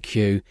time in that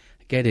queue,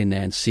 get in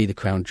there and see the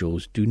crown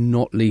jewels. Do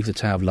not leave the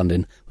Tower of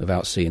London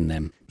without seeing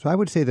them. So I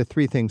would say the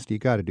three things you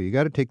got to do. You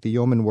got to take the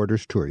Yeoman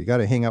Warders tour. You got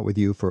to hang out with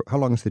you for, how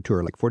long is the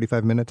tour, like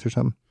 45 minutes or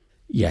something?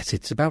 Yes,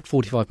 it's about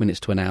 45 minutes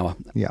to an hour.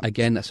 Yeah.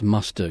 Again, that's a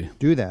must-do.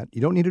 Do that.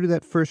 You don't need to do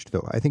that first,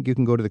 though. I think you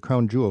can go to the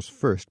crown jewels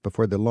first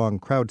before the long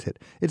crowds hit.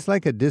 It's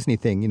like a Disney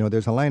thing. You know,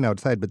 there's a line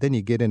outside, but then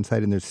you get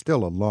inside and there's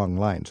still a long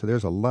line. So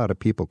there's a lot of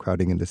people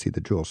crowding in to see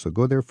the jewels. So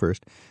go there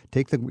first,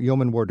 take the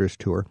Yeoman Warders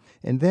tour,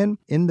 and then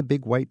in the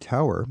big white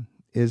tower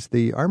is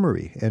the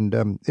armory.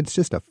 And it's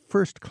just a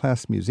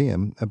first-class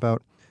museum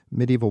about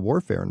medieval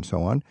warfare and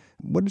so on.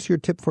 What is your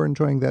tip for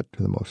enjoying that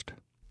the most?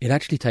 It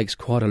actually takes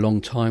quite a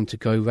long time to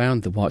go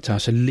round the White Tower,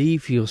 so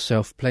leave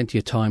yourself plenty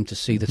of time to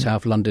see the Tower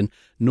of London.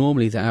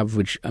 Normally, the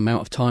average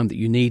amount of time that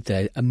you need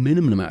there, a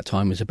minimum amount of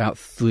time, is about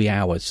 3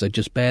 hours, so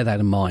just bear that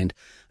in mind.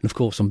 And of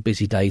course, on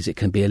busy days, it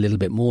can be a little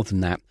bit more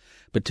than that.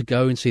 But to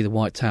go and see the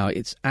White Tower,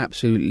 it's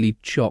absolutely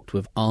chocked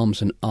with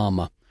arms and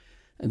armour.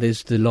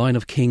 There's the line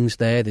of kings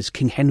there. There's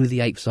King Henry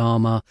VIII's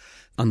armour.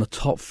 On the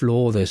top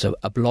floor, there's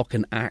a block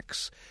and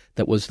axe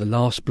that was the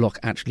last block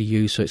actually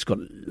used, so it's got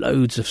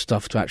loads of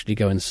stuff to actually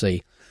go and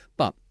see.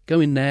 But go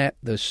in there,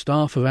 there's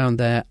staff around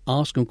there,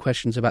 ask them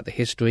questions about the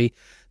history.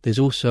 There's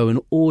also an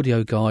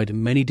audio guide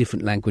in many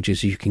different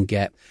languages you can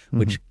get,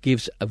 which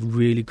gives a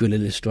really good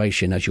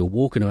illustration as you're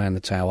walking around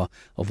the tower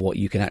of what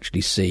you can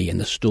actually see and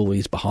the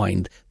stories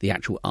behind the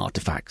actual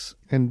artefacts.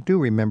 And do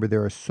remember,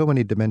 there are so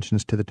many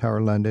dimensions to the Tower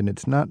of London.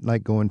 It's not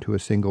like going to a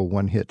single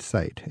one-hit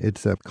site.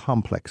 It's a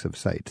complex of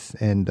sites,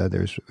 and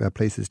there's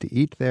places to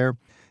eat there,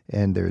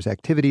 and there's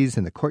activities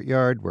in the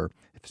courtyard where,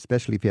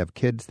 especially if you have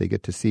kids, they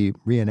get to see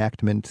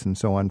reenactments and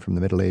so on from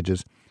the Middle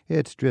Ages.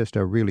 It's just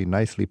a really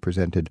nicely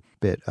presented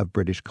bit of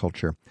British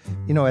culture.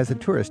 You know, as a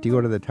tourist, you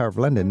go to the Tower of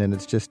London and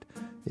it's just,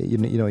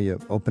 you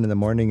open in the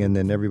morning and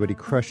then everybody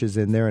crushes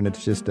in there and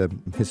it's just a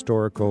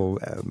historical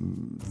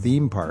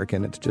theme park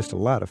and it's just a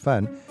lot of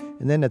fun.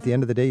 And then at the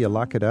end of the day, you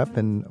lock it up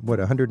and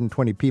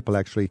 120 people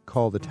actually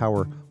call the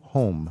tower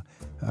home.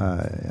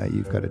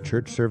 You've got a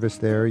church service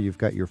there. You've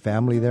got your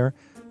family there.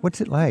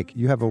 What's it like?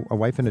 You have a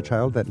wife and a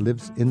child that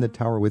lives in the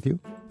tower with you?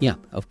 Yeah,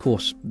 of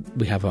course.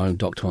 We have our own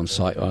doctor on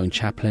site, our own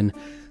chaplain.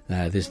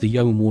 There's the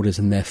Yeoman Warders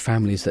and their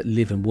families that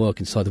live and work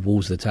inside the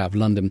walls of the Tower of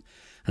London.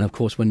 And of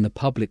course, when the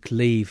public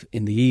leave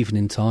in the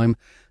evening time,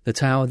 the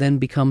tower then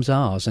becomes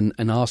ours.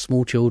 And our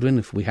small children,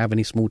 if we have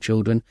any small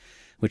children,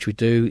 which we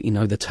do,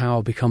 the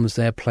tower becomes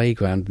their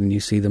playground and you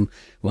see them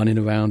running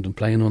around and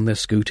playing on their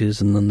scooters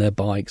and on their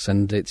bikes,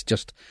 and it's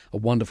just a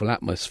wonderful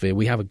atmosphere.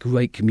 We have a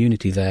great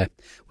community there.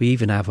 We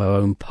even have our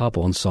own pub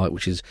on site,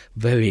 which is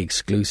very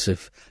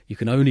exclusive. You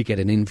can only get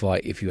an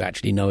invite if you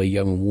actually know a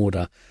Yeoman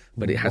Warder,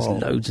 but it has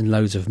loads and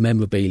loads of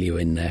memorabilia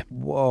in there.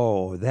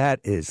 Whoa,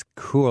 that is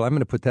cool. I'm going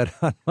to put that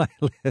on my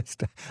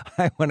list.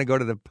 I want to go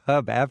to the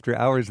pub after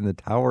hours in the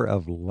Tower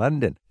of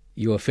London.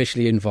 You're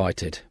officially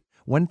invited.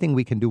 One thing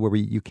we can do where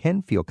you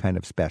can feel kind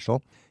of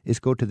special is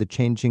go to the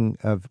changing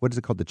of, what is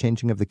it called, the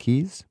changing of the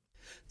keys?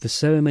 The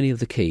ceremony of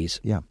the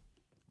keys. Yeah.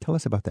 Tell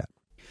us about that.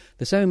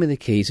 The ceremony of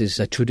the keys is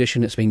a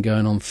tradition that's been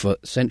going on for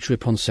century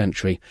upon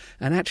century.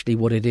 And actually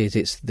what it is,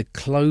 it's the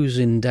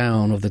closing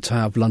down of the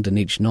Tower of London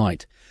each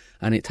night.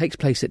 And it takes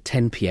place at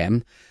 10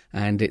 p.m.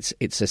 And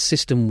it's a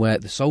system where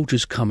the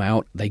soldiers come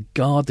out, they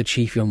guard the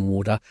Chief Yeoman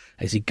Warder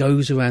as he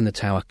goes around the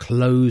tower,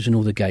 closing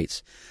all the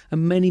gates.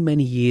 And many,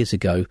 many years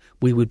ago,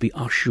 we would be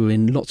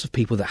ushering lots of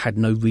people that had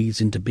no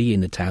reason to be in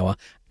the tower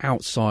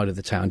outside of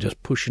the tower,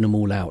 just pushing them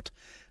all out.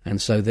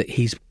 And so that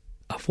he's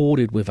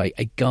afforded with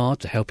a guard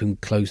to help him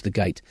close the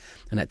gate.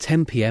 And at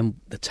 10 p.m,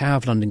 the Tower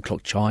of London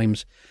clock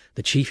chimes.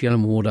 The Chief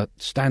Yeoman Warder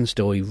stands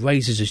still, he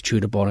raises his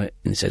Tudor bonnet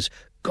and he says,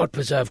 "God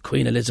preserve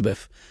Queen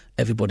Elizabeth."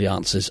 Everybody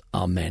answers,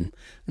 "Amen."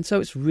 And so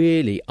it's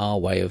really our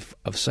way of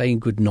saying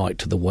good night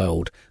to the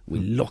world. We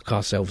lock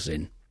ourselves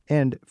in.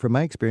 And from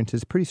my experience,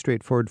 it's pretty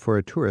straightforward for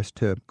a tourist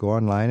to go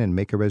online and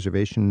make a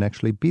reservation and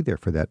actually be there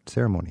for that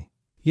ceremony.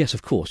 Yes,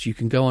 of course. You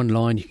can go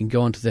online, you can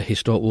go onto the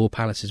Historic Royal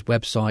Palace's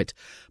website,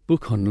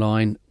 book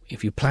online.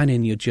 If you're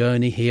planning your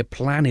journey here,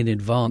 plan in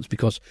advance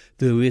because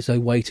there is a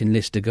waiting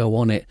list to go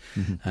on it.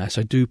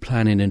 So do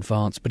plan in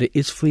advance, but it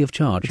is free of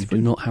charge. You do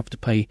not have to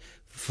pay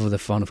for the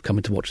fun of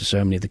coming to watch the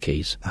ceremony of the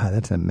keys.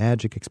 That's a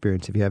magic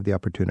experience if you have the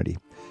opportunity.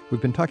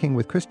 We've been talking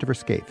with Christopher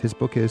Scaife. His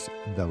book is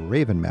The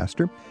Raven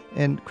Master.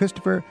 And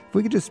Christopher, if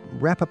we could just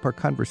wrap up our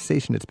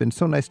conversation, it's been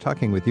so nice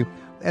talking with you.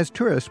 As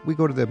tourists, we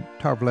go to the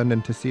Tower of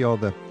London to see all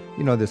the,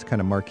 this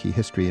kind of marquee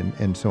history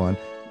and so on.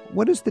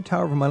 What does the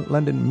Tower of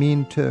London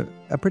mean to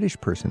a British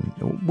person?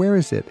 Where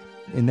is it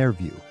in their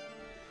view?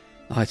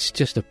 It's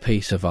just a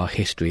piece of our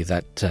history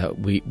that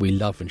we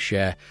love and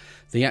share.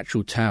 The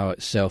actual tower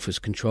itself is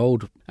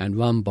controlled and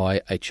run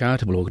by a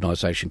charitable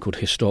organisation called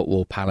Historic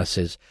Royal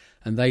Palaces,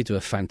 and they do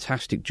a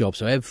fantastic job.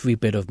 So every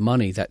bit of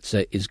money that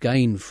is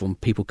gained from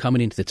people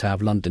coming into the Tower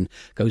of London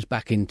goes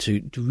back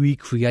into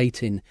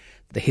recreating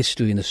the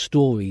history and the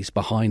stories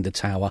behind the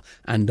tower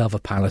and other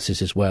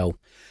palaces as well.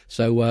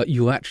 So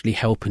you're actually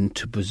helping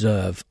to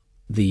preserve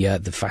the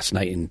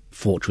fascinating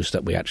fortress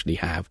that we actually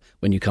have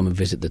when you come and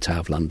visit the Tower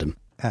of London.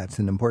 It's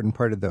an important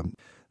part of the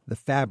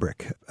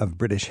fabric of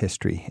British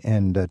history,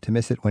 and to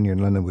miss it when you're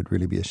in London would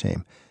really be a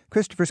shame.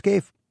 Christopher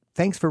Scaife,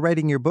 thanks for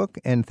writing your book,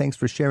 and thanks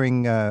for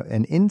sharing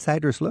an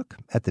insider's look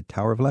at the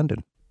Tower of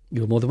London.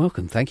 You're more than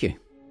welcome. Thank you.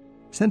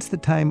 Since the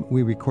time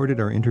we recorded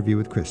our interview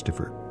with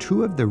Christopher,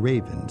 2 of the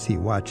ravens he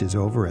watches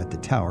over at the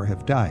tower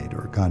have died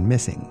or gone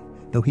missing,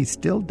 though he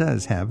still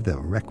does have the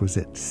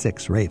requisite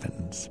 6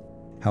 ravens.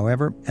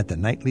 However, at the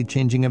nightly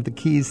changing of the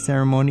keys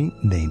ceremony,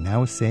 they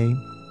now say,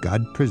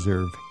 "God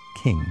preserve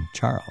King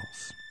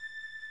Charles."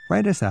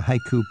 Write us a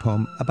haiku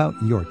poem about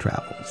your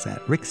travels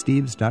at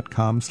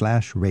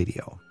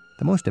ricksteves.com/radio.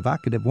 The most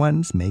evocative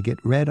ones may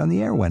get read on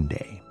the air one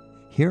day.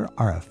 Here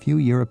are a few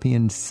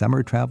European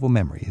summer travel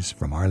memories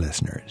from our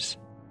listeners.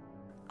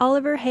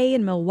 Oliver Hay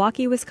in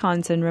Milwaukee,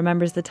 Wisconsin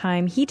remembers the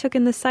time he took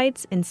in the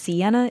sights in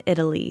Siena,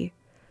 Italy.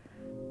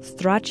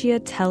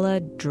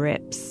 Stracciatella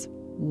drips,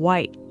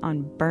 white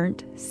on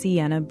burnt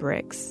sienna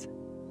bricks,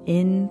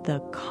 in the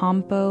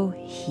Campo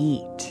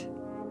heat.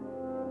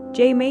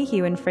 Jay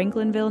Mayhew in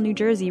Franklinville, New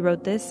Jersey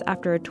wrote this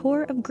after a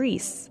tour of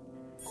Greece.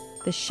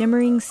 The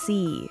shimmering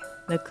sea,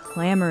 the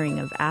clamoring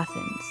of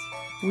Athens.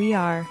 We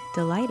are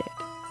delighted.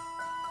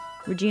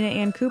 Regina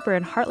Ann Cooper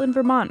in Heartland,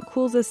 Vermont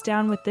cools us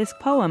down with this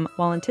poem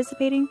while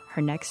anticipating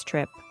her next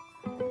trip.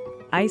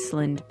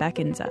 Iceland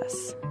beckons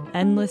us.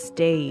 Endless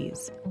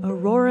days,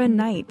 aurora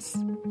nights,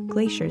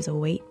 glaciers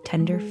await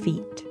tender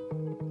feet.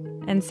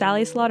 And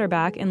Sally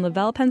Slaughterback in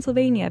Lavelle,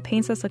 Pennsylvania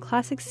paints us a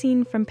classic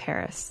scene from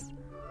Paris.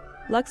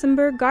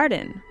 Luxembourg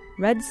Garden,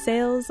 red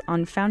sails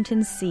on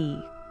fountain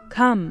sea.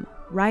 Come,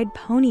 ride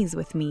ponies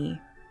with me.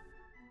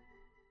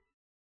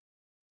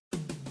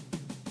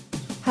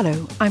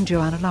 Hello, I'm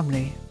Joanna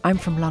Lumley. I'm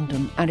from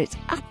London, and it's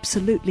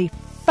absolutely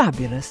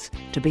fabulous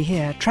to be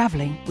here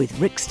travelling with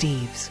Rick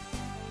Steves.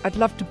 I'd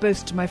love to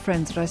boast to my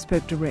friends that I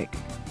spoke to Rick.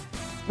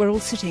 We're all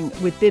sitting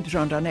with bibs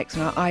around our necks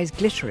and our eyes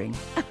glittering.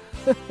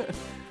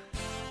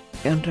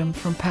 And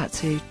from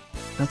Patsy,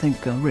 I think,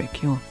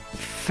 Rick, you're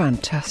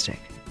fantastic.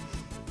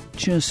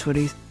 Cheers,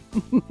 sweeties. I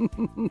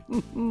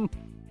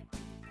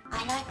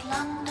like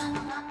London.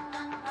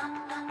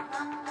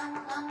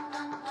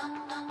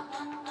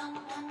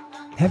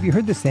 Have you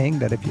heard the saying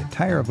that if you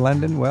tire of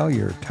London, well,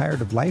 you're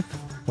tired of life?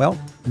 Well,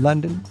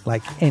 London,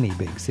 like any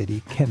big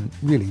city, can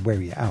really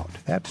wear you out.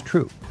 That's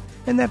true.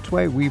 And that's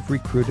why we've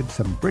recruited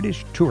some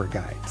British tour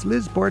guides,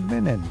 Liz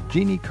Boardman and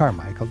Jeannie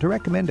Carmichael, to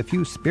recommend a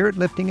few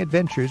spirit-lifting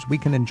adventures we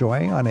can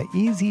enjoy on an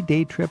easy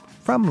day trip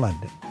from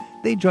London.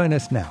 They join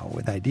us now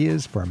with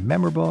ideas for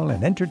memorable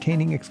and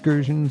entertaining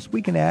excursions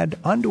we can add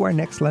onto our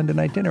next London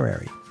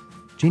itinerary.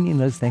 Jeannie and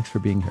Liz, thanks for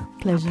being here.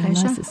 Pleasure.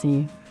 Nice to see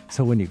you.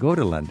 So when you go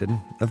to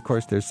London, of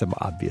course, there's some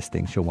obvious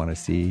things you'll want to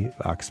see,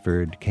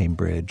 Oxford,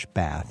 Cambridge,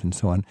 Bath, and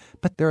so on.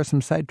 But there are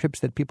some side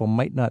trips that people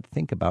might not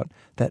think about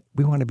that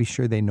we want to be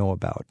sure they know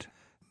about.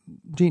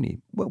 Jeannie,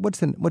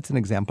 what's an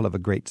example of a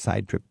great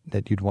side trip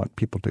that you'd want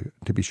people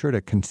to be sure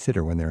to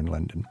consider when they're in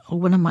London?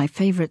 Well, one of my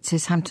favourites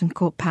is Hampton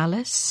Court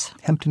Palace.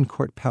 Hampton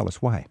Court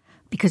Palace, why?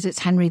 Because it's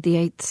Henry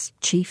VIII's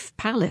chief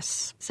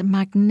palace. It's a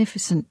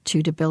magnificent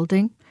Tudor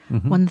building,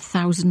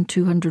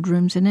 1,200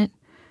 rooms in it,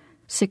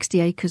 60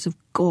 acres of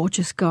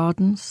gorgeous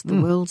gardens,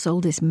 the world's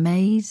oldest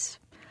maze,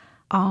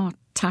 art,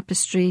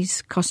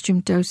 tapestries, costume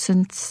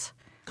docents.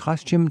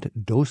 Costumed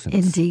docents.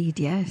 Indeed,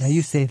 yes. Now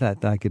you say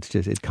that like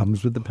it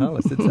comes with the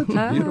palace. It's such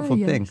a beautiful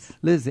thing.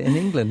 Liz, in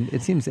England,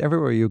 it seems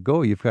everywhere you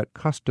go, you've got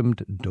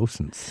costumed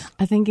docents.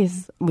 I think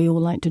we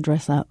all like to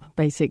dress up,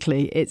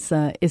 basically. It's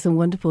a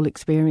wonderful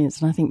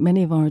experience, and I think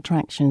many of our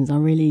attractions are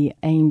really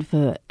aimed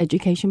for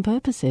education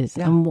purposes.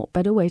 Yeah. And what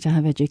better way to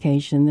have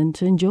education than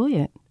to enjoy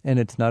it? And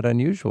it's not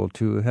unusual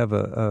to have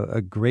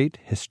a great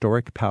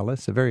historic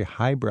palace, a very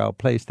highbrow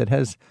place that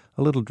has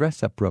a little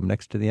dress-up room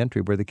next to the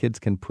entry where the kids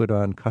can put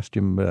on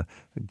costume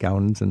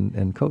gowns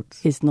and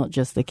coats. It's not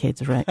just the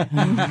kids, right?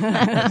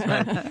 That's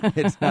right.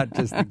 It's not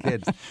just the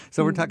kids.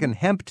 So we're talking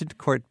Hampton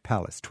Court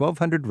Palace,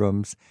 1,200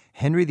 rooms,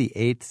 Henry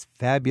VIII's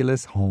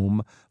fabulous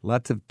home,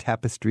 lots of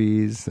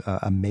tapestries,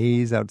 a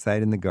maze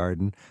outside in the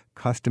garden,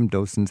 costume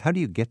docents. How do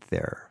you get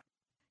there?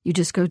 You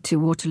just go to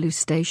Waterloo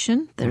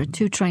Station. There are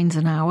 2 trains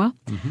an hour,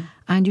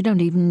 and you don't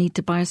even need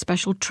to buy a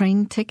special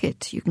train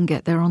ticket. You can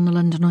get there on the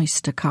London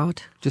Oyster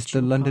card. Just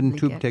the London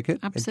Tube ticket?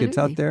 Absolutely. It gets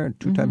out there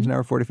 2 times an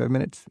hour, 45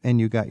 minutes, and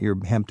you got your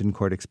Hampton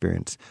Court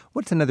experience.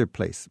 What's another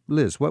place?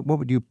 Liz, what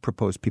would you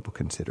propose people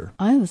consider?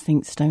 I always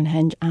think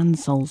Stonehenge and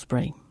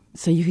Salisbury,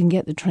 So you can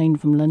get the train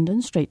from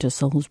London straight to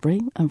Salisbury,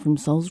 and from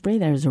Salisbury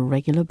there is a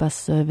regular bus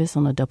service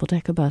on a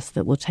double-decker bus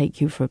that will take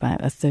you for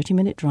about a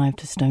 30-minute drive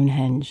to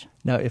Stonehenge.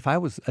 Now, if I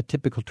was a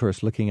typical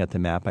tourist looking at the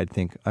map, I'd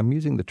think, I'm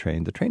using the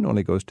train. The train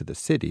only goes to the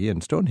city,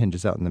 and Stonehenge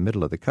is out in the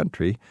middle of the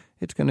country.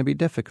 It's going to be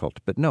difficult.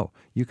 But no,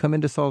 you come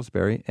into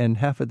Salisbury, and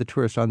half of the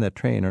tourists on that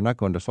train are not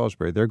going to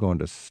Salisbury. They're going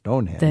to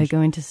Stonehenge. They're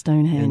going to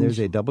Stonehenge. And there's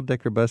a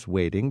double-decker bus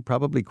waiting,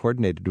 probably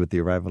coordinated with the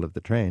arrival of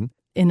the train.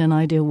 In an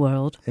ideal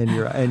world. And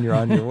you're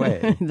on your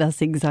way.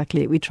 That's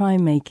exactly it. We try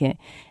and make it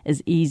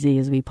as easy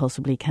as we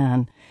possibly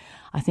can.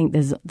 I think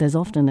there's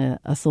often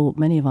a thought,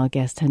 many of our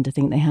guests tend to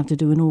think they have to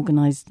do an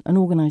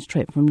organised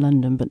trip from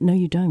London, but no,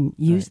 you don't.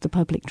 Use the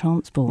public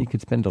transport. You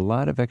could spend a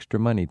lot of extra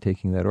money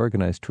taking that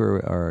organised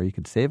tour, or you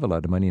could save a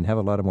lot of money and have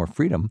a lot of more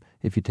freedom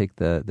if you take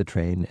the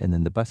train and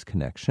then the bus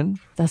connection.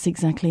 That's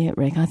exactly it,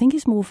 Rick. I think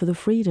it's more for the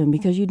freedom,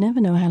 because you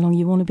never know how long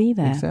you want to be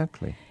there.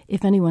 Exactly.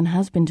 If anyone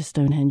has been to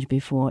Stonehenge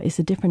before, it's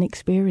a different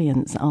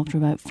experience. After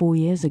about 4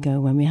 years ago,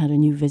 when we had a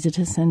new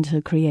visitor centre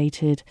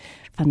created,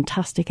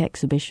 fantastic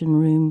exhibition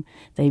room,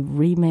 they've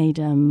remade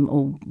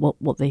or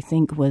what they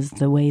think was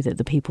the way that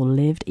the people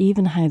lived,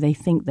 even how they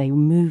think they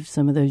moved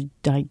some of those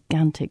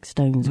gigantic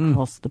stones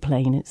across the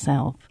plain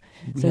itself.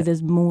 So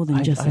there's more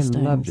than just the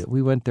stones. I loved it.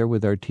 We went there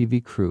with our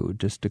TV crew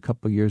just a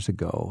couple of years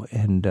ago,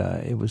 and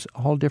it was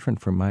all different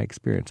from my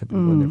experience. I've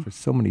been going there for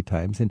so many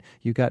times. And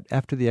you got,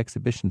 after the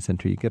exhibition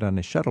center, you get on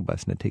a shuttle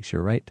bus, and it takes you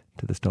right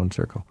to the stone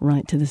circle.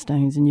 Right to the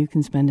stones, and you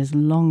can spend as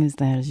long as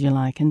there as you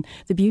like. And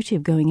the beauty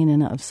of going in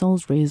and out of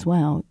Salisbury as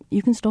well,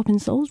 you can stop in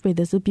Salisbury.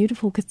 There's a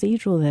beautiful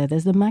cathedral there.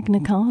 There's the Magna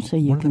Carta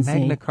you can see.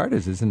 One of the Magna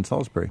Cartas is in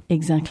Salisbury.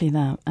 Exactly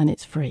that, and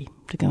it's free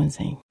to go and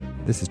see.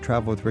 This is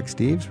Travel with Rick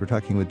Steves. We're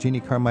talking with Jeannie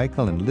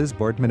Carmichael and Liz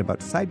Boardman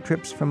about side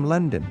trips from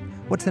London.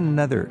 What's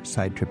another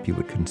side trip you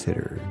would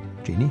consider,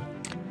 Jeannie?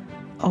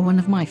 Oh, one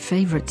of my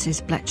favourites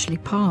is Bletchley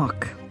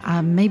Park.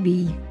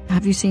 Maybe,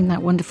 have you seen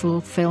that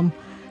wonderful film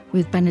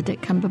with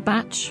Benedict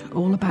Cumberbatch,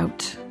 all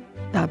about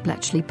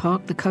Bletchley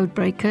Park, the code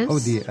breakers? Oh,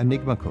 the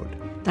Enigma Code.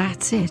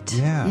 That's it.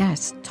 Yeah.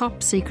 Yes,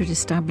 top secret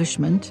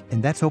establishment.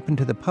 And that's open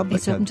to the public.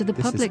 It's open to the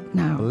public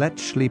now.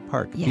 Bletchley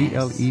Park, yes.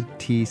 Bletchley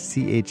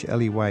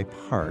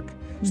Park.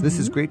 So this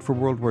is great for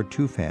World War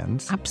II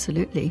fans.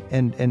 Absolutely.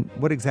 And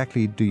what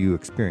exactly do you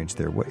experience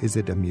there? Is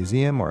it a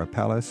museum or a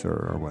palace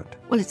or what?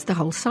 Well, it's the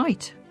whole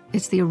site.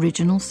 It's the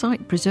original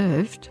site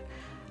preserved.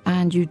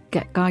 And you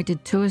get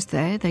guided tours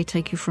there. They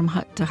take you from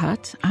hut to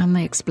hut, and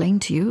they explain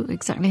to you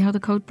exactly how the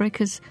code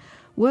breakers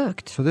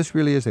worked. So this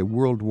really is a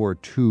World War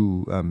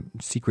II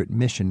secret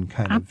mission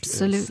kind of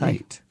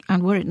site.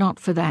 And were it not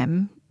for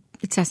them,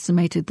 it's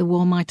estimated the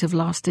war might have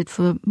lasted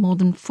for more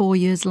than 4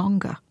 years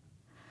longer.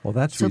 Well,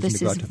 that's reason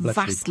to go to Bletchley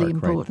vastly Park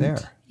important. Right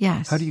there.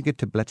 Yes. How do you get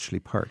to Bletchley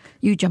Park?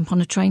 You jump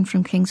on a train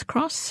from King's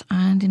Cross,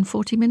 and in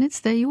 40 minutes,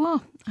 there you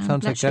are. And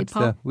sounds Bletchley like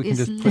Park we can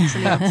is just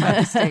literally outside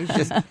the station.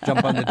 Just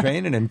jump on the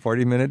train, and in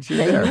 40 minutes you're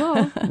there. You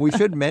are. We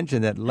should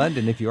mention that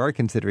London, if you are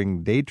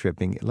considering day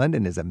tripping,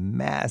 London is a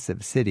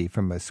massive city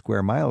from a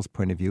square miles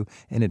point of view,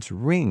 and it's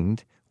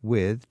ringed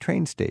with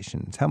train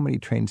stations. How many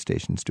train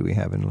stations do we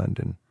have in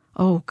London?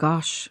 Oh,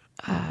 gosh.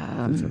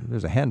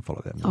 There's a handful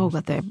of them. Oh,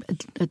 but there are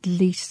at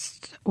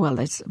least, well,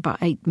 there's about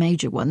 8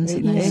 major ones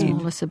and then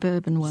smaller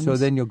suburban ones. So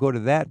then you'll go to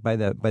that by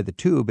the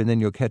tube, and then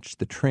you'll catch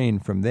the train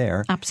from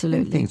there.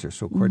 Absolutely. And things are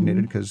so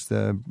coordinated because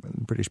the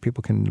British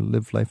people can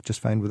live life just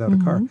fine without a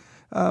car.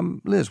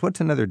 Liz,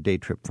 what's another day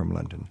trip from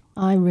London?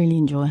 I really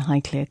enjoy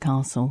Highclere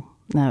Castle.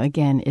 Now,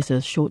 again, it's a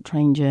short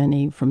train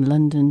journey from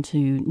London to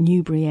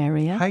Newbury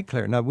area.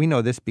 Highclere. Now, we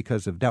know this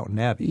because of Downton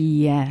Abbey.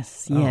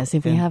 Yes.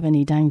 If we have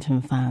any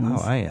Downton fans.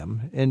 Oh, I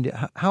am. And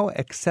how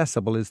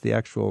accessible is the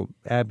actual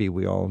abbey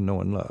we all know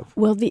and love?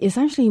 Well, it's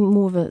actually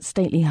more of a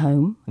stately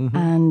home.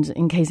 And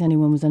in case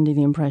anyone was under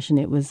the impression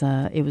it was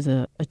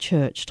a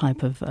church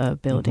type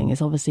of building,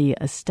 it's obviously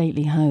a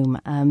stately home.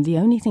 The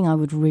only thing I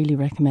would really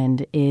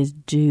recommend is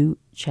do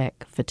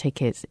check for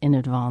tickets in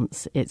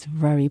advance. It's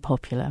very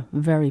popular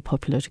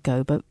to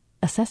go, but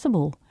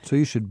accessible. So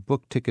you should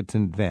book tickets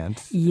in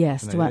advance.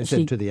 Yes, to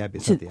actually to the abbey.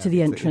 To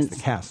the entrance. It's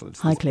the castle. It's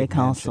Highclere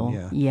Castle.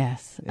 Mansion, yeah.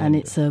 Yes, and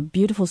it's a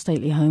beautiful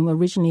stately home,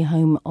 originally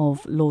home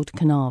of Lord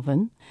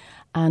Carnarvon.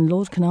 And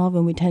Lord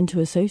Carnarvon we tend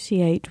to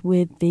associate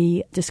with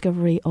the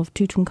discovery of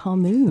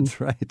Tutankhamun. That's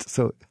right.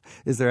 So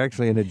is there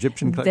actually an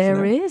Egyptian collection there?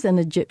 There is an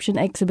Egyptian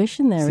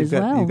exhibition there as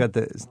well. You've got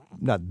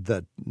not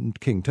the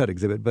King Tut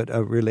exhibit, but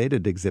a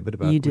related exhibit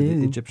about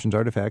the Egyptian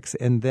artifacts.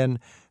 And then,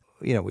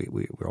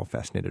 we're all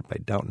fascinated by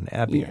Downton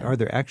Abbey. Yeah. Are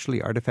there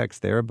actually artifacts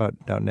there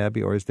about Downton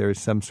Abbey, or is there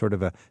some sort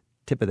of a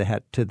tip of the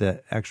hat to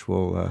the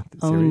actual series?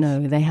 Oh,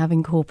 no. They have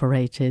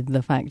incorporated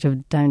the fact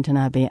of Downton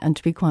Abbey. And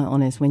to be quite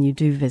honest, when you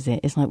do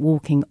visit, it's like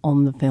walking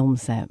on the film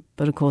set.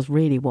 But of course,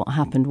 really what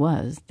happened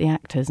was the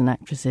actors and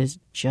actresses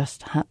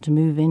just had to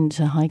move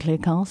into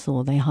Highclere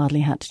Castle. They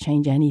hardly had to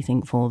change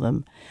anything for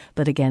them.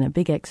 But again, a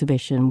big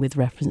exhibition with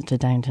reference to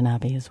Downton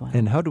Abbey as well.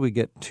 And how do we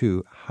get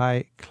to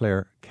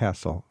Highclere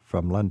Castle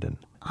from London?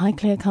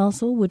 Highclere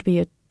Castle would be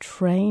a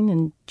train.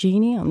 And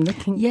Jeannie, I'm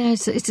looking...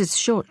 Yes, it's a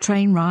short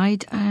train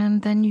ride,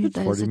 and then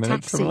there's 40 a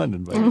minutes taxi. from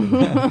London.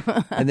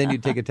 And then you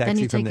take a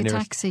taxi from the nearest...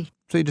 Taxi.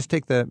 So you just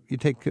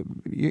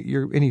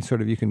you're any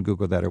sort of, you can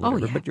Google that or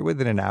whatever, but you're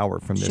within an hour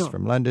from this,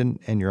 from London,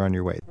 and you're on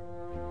your way.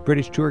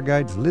 British tour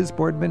guides Liz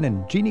Boardman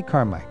and Jeannie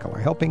Carmichael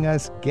are helping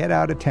us get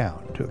out of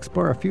town to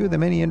explore a few of the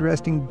many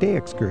interesting day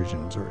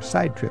excursions or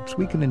side trips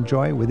we can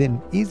enjoy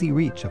within easy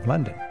reach of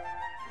London.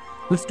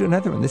 Let's do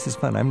another one. This is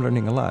fun. I'm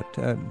learning a lot.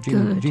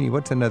 Jeannie,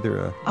 what's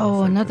another...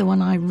 another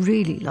one I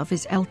really love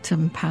is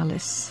Eltham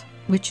Palace,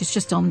 which is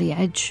just on the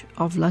edge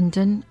of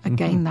London.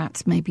 Again,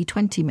 that's maybe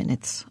 20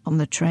 minutes on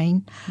the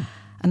train.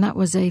 And that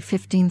was a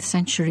 15th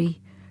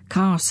century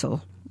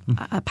castle,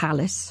 a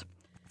palace.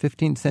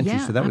 15th century,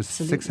 so that was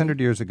 600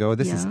 years ago.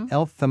 This is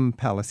Eltham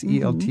Palace,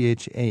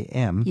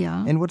 Eltham.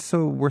 Yeah. And what's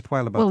so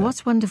worthwhile about that? Well,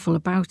 what's wonderful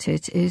about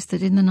it is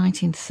that in the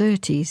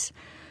 1930s,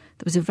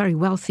 there was a very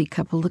wealthy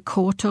couple, the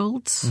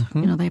Courtaulds.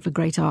 You know, they have a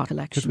great art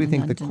collection. Because we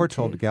think London the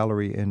Courtauld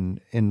Gallery in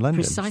London,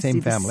 precisely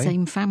same family. the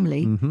same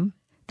family.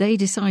 They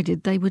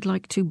decided they would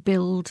like to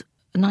build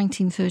a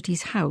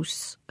 1930s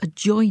house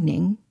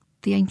adjoining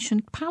the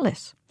ancient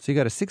palace. So you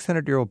got a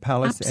 600-year-old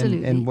palace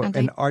and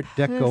an Art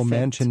Deco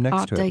mansion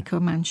next to it. Art Deco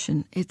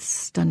mansion. It's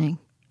stunning.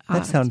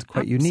 That sounds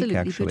quite unique,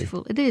 actually.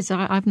 Beautiful. It is.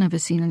 I've never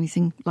seen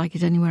anything like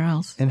it anywhere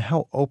else. And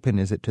how open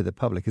is it to the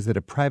public? Is it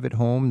a private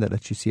home that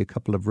lets you see a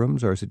couple of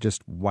rooms, or is it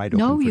just wide open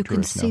for tourists? No, you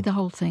can see the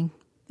whole thing.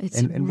 It's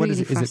and what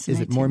really is it? Is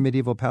it more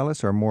medieval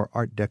palace or more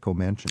Art Deco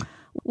mansion?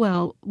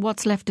 Well,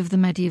 what's left of the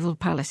medieval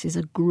palace is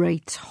a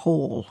great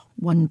hall,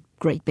 one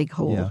great big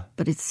hall,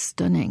 but it's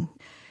stunning.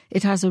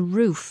 It has a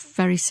roof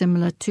very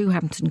similar to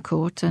Hampton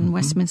Court and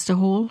Westminster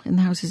Hall in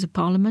the Houses of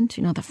Parliament,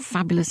 you know, the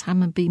fabulous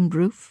hammer-beamed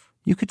roof.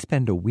 You could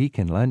spend a week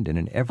in London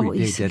and every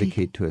day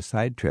dedicate to a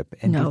side trip.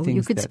 And no,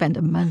 you could spend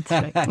a month.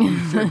 Rick.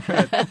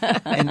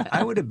 And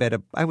I would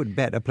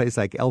bet a place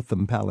like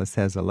Eltham Palace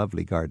has a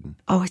lovely garden.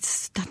 Oh, it's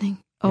stunning.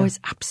 Oh, it's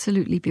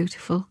absolutely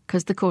beautiful,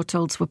 because the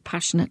Courtaulds were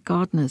passionate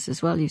gardeners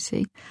as well, you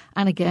see.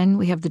 And again,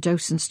 we have the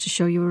docents to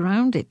show you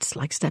around. It's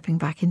like stepping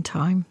back in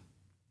time.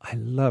 I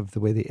love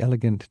the way the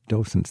elegant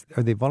docents,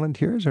 are they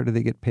volunteers or do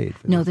they get paid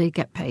for this? No, they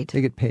get paid.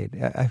 They get paid.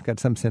 I've got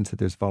some sense that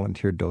there's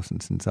volunteer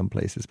docents in some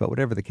places, but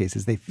whatever the case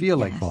is, they feel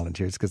like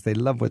volunteers because they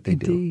love what they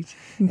do.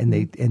 And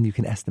and you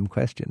can ask them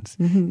questions.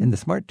 And the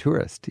smart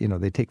tourist, you know,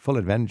 they take full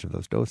advantage of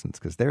those docents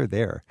because they're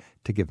there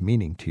to give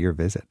meaning to your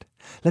visit.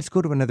 Let's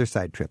go to another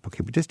side trip.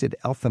 Okay, we just did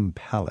Eltham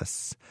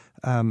Palace.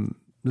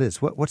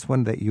 Liz, what's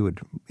one that you would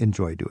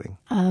enjoy doing?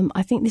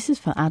 I think this is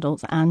for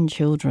adults and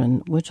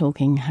children. We're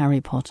talking Harry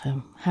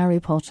Potter. Harry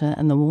Potter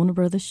and the Warner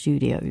Brothers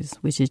Studios,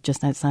 which is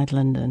just outside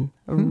London,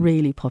 are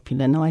really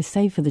popular. Now, I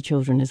say for the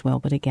children as well,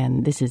 but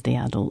again, this is the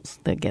adults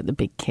that get the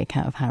big kick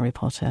out of Harry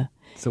Potter.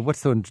 So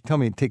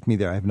take me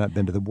there. I have not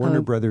been to the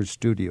Warner Brothers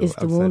Studios. It's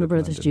the Warner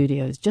Brothers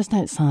Studios, just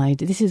outside.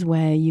 This is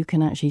where you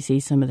can actually see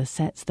some of the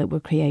sets that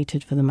were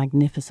created for the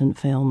magnificent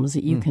films.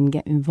 You can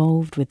get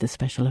involved with the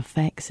special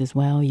effects as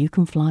well. You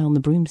can fly on the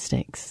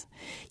broomsticks.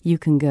 You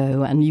can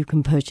go and you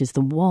can purchase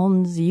the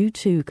wands. You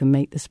too can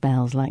make the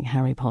spells like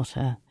Harry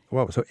Potter.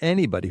 Wow, so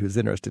anybody who's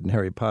interested in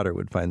Harry Potter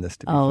would find this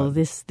to be fun.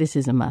 This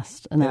is a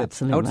must, an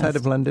absolute must. Outside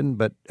of London,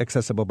 but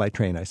accessible by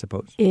train, I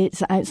suppose.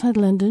 It's outside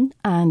London,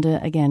 and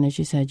again, as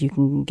you said, you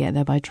can get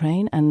there by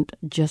train. And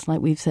just like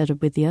we've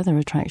said with the other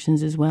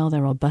attractions as well,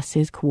 there are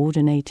buses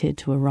coordinated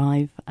to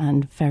arrive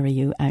and ferry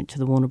you out to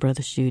the Warner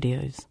Brothers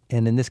Studios.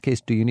 And in this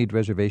case, do you need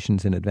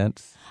reservations in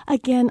advance?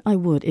 Again, I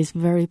would. It's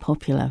very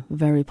popular,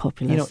 You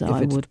know, so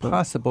if it's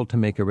possible to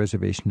make a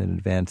reservation in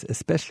advance,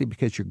 especially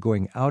because you're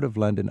going out of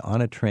London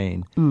on a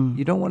train,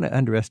 you don't want to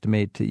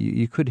underestimate.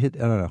 You could hit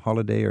on a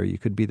holiday, or you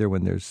could be there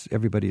when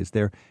everybody is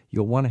there.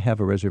 You'll want to have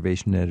a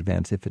reservation in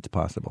advance if it's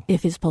possible.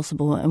 If it's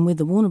possible. And with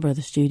the Warner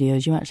Brothers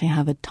Studios, you actually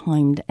have a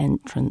timed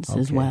entrance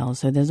as well.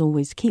 So there's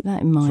always, keep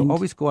that in mind. So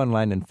always go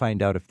online and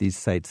find out if these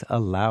sites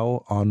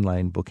allow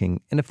online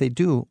booking. And if they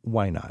do,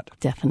 why not?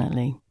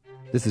 Definitely.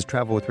 This is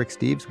Travel with Rick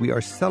Steves. We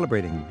are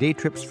celebrating day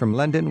trips from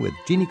London with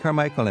Jeannie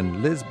Carmichael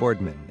and Liz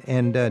Boardman.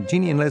 And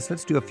Jeannie and Liz,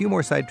 let's do a few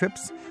more side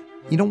trips.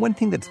 You know, one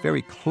thing that's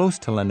very close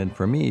to London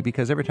for me,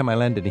 because every time I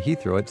land in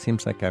Heathrow, it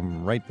seems like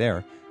I'm right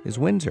there, is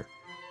Windsor.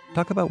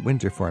 Talk about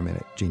Windsor for a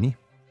minute, Jeannie.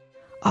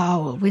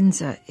 Oh, well,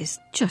 Windsor is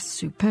just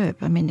superb.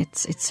 I mean,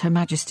 it's Her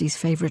Majesty's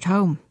favourite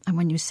home. And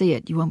when you see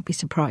it, you won't be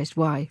surprised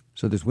why.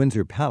 So there's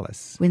Windsor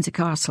Palace. Windsor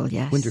Castle,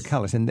 yes. Windsor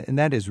Palace, and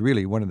that is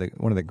really one of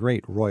the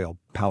great royal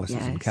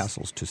palaces and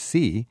castles to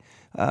see.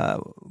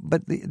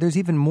 But there's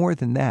even more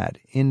than that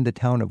in the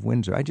town of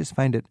Windsor. I just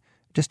find it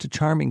just a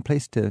charming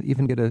place to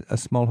even get a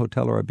small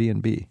hotel or a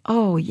B&B.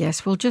 Oh,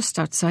 yes. Well, just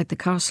outside the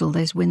castle,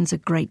 there's Windsor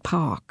Great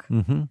Park,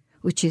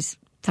 which is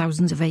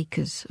thousands of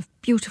acres of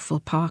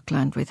beautiful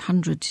parkland with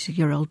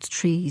 100-year-old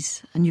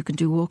trees, and you can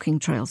do walking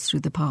trails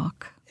through the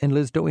park. And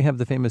Liz, don't we have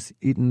the famous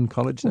Eton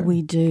College there?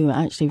 We do,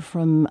 actually.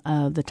 From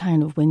the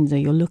town of Windsor,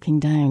 you're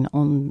looking down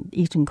on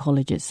Eton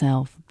College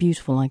itself,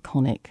 beautiful,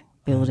 iconic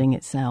building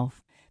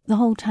itself. The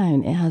whole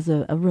town, it has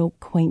a real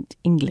quaint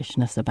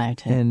Englishness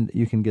about it. And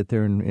you can get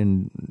there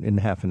in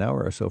half an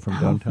hour or so from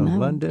downtown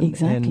London.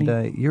 Exactly.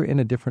 And you're in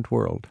a different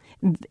world.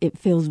 It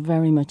feels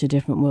very much a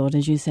different world.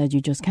 As you said, you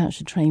just catch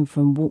the train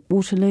from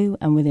Waterloo,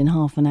 and within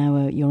half an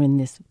hour, you're in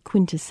this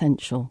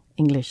quintessential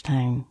English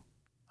town.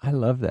 I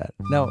love that.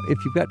 Now,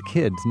 if you've got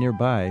kids,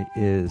 nearby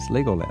is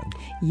Legoland.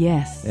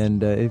 Yes.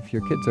 And if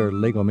your kids are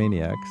Lego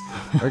maniacs,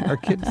 are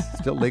kids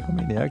still Lego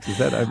maniacs? Is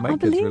that my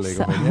kids were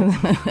Lego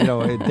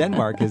maniacs?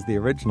 Denmark is the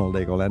original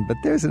Legoland, but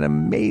there's an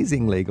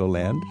amazing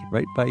Legoland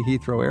right by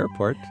Heathrow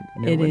Airport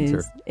near Windsor.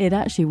 Is. It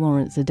actually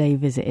warrants a day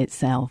visit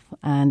itself.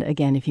 And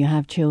again, if you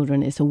have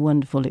children, it's a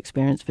wonderful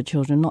experience for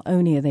children. Not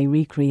only are they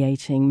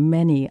recreating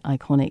many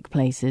iconic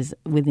places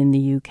within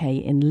the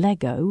UK in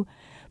Lego,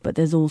 but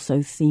there's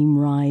also theme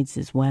rides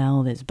as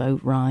well. There's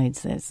boat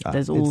rides.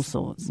 There's all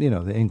sorts.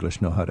 The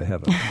English know how to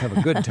have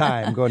a good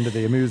time going to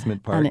the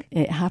amusement park. And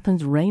it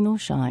happens rain or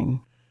shine.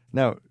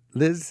 Now,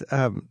 Liz,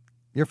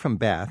 you're from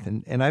Bath,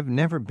 and I've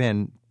never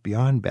been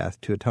beyond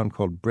Bath to a town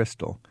called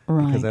Bristol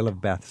because I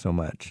love Bath so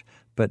much.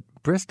 But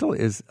Bristol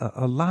is,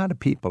 a lot of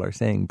people are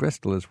saying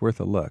Bristol is worth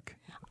a look.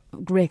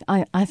 Rick,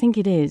 I think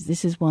it is.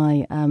 This is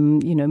why,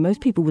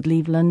 most people would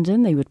leave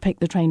London. They would pick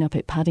the train up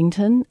at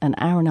Paddington. An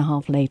hour and a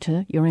half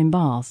later, you're in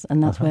Bath.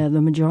 And that's where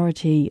the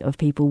majority of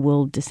people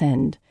will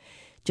descend.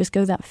 Just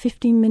go that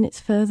 15 minutes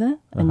further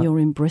and you're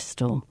in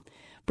Bristol.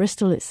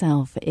 Bristol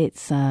itself,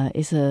 it's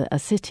a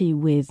city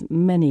with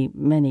many,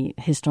 many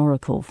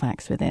historical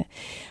facts with it.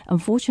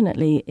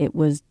 Unfortunately, it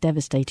was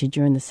devastated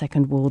during the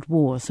Second World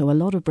War, so a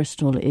lot of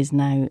Bristol is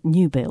now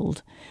new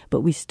build,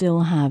 but we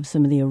still have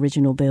some of the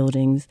original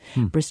buildings.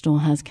 Bristol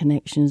has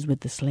connections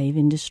with the slave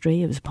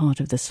industry. It was part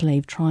of the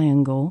slave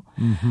triangle.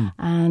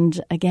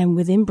 And again,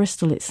 within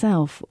Bristol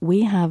itself,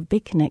 we have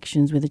big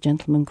connections with a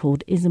gentleman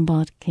called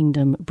Isambard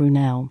Kingdom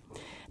Brunel.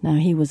 Now,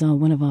 he was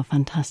one of our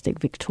fantastic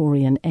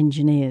Victorian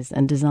engineers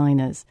and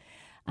designers,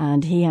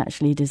 and he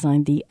actually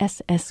designed the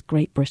SS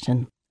Great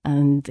Britain.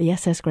 And the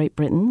SS Great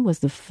Britain was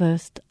the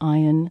first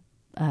iron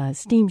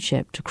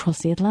steamship to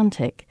cross the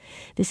Atlantic.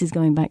 This is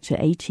going back to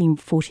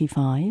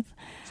 1845.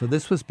 So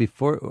this was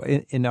before,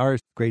 in our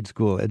grade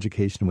school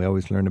education, we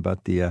always learn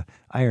about the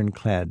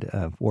ironclad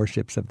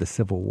warships of the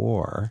Civil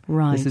War.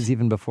 Right. This is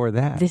even before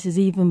that. This is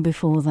even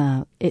before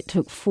that. It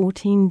took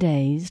 14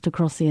 days to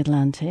cross the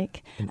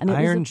Atlantic. An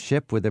iron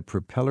ship with a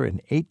propeller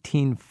in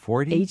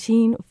 1840?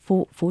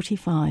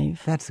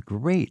 1845. That's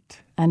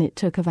great. And it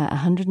took about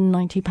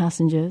 190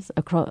 passengers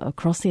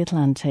across the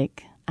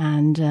Atlantic.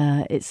 And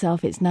it's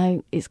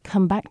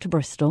come back to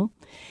Bristol.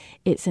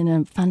 It's in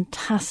a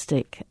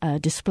fantastic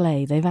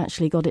display. They've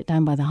actually got it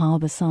down by the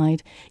harbour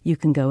side. You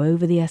can go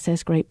over the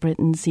SS Great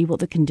Britain, see what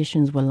the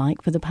conditions were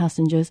like for the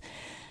passengers.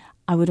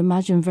 I would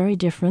imagine very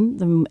different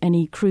than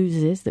any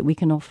cruises that we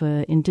can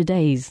offer in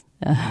today's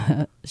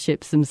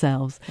ships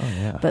themselves. Oh,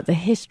 yeah. But the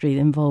history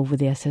involved with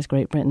the SS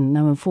Great Britain.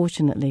 Now,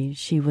 unfortunately,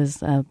 she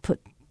was put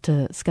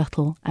to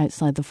scuttle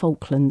outside the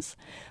Falklands,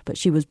 but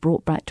she was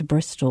brought back to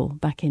Bristol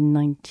back in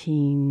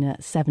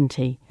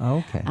 1970.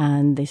 Okay.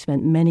 And they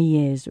spent many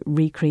years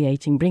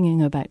recreating, bringing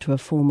her back to her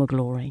former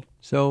glory.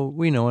 So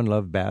we know and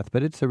love Bath,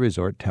 but it's a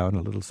resort town,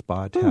 a little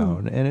spa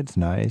town, and it's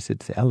nice,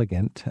 it's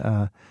elegant.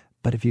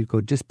 But if you go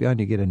just beyond,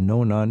 you get a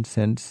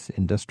no-nonsense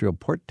industrial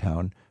port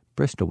town,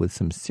 Bristol, with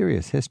some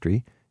serious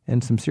history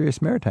and some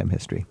serious maritime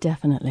history.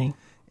 Definitely.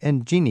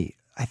 And Jeannie,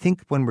 I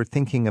think when we're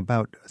thinking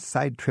about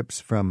side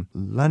trips from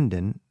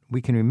London,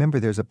 we can remember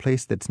there's a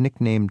place that's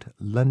nicknamed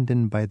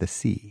London by the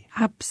Sea.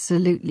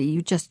 Absolutely.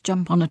 You just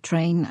jump on a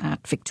train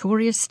at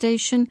Victoria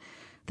Station.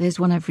 There's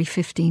one every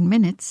 15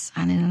 minutes,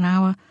 and in an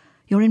hour,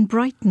 you're in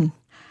Brighton.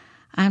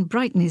 And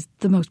Brighton is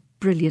the most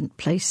brilliant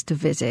place to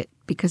visit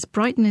because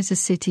Brighton is a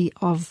city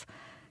of,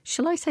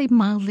 shall I say,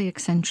 mildly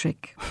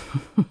eccentric.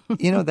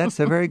 That's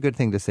a very good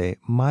thing to say.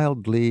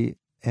 Mildly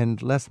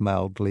and less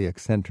mildly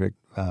eccentric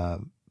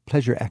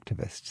pleasure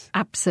activists.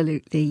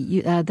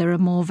 Absolutely. There are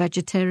more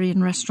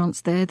vegetarian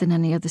restaurants there than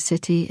any other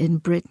city in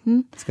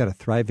Britain. It's got a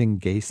thriving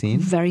gay scene.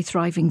 Very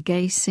thriving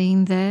gay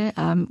scene there.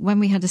 When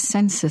we had a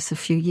census a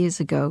few years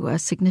ago, a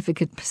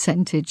significant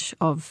percentage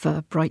of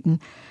Brighton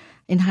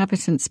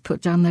inhabitants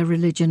put down their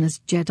religion as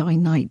Jedi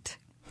Knight,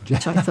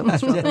 which I thought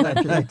was rather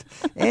lovely.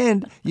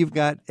 And you've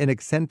got an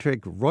eccentric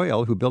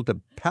royal who built a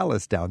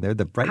palace down there,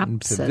 the Brighton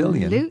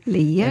Pavilion.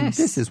 Absolutely, yes. And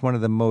this is one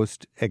of the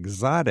most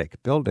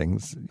exotic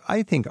buildings,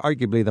 I think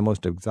arguably the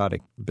most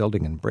exotic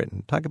building in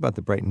Britain. Talk about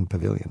the Brighton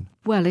Pavilion.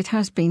 Well, it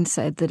has been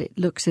said that it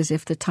looks as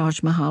if the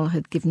Taj Mahal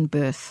had given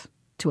birth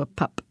to a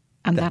pup.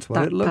 And that's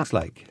what it looks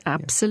like.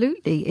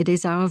 Absolutely. It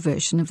is our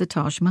version of the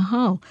Taj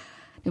Mahal.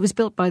 It was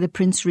built by the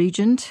Prince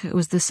Regent. It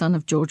was the son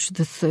of George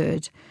III.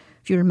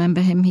 If you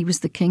remember him, he was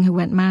the king who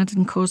went mad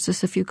and caused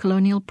us a few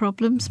colonial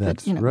problems.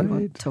 That's but, right. We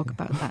won't talk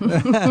about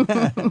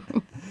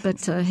that.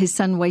 But his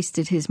son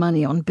wasted his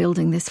money on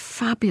building this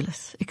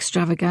fabulous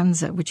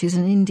extravaganza, which is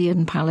an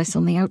Indian palace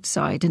on the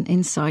outside, and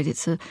inside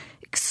it's a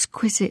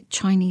exquisite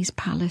Chinese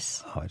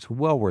palace. Oh, it's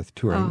well worth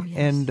touring. Oh, yes.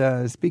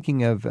 And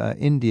speaking of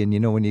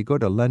Indian, when you go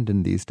to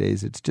London these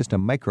days, it's just a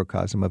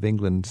microcosm of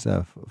England's,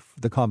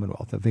 the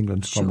Commonwealth of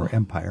England's former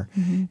empire.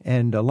 Mm-hmm.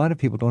 And a lot of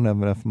people don't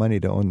have enough money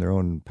to own their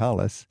own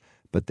palace,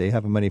 but they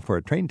have money for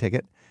a train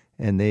ticket.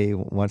 And they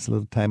want a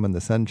little time on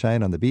the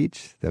sunshine on the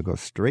beach. They'll go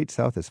straight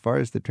south as far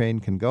as the train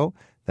can go.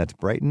 That's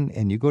Brighton.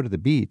 And you go to the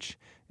beach,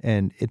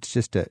 and it's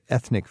just an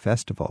ethnic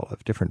festival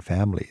of different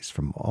families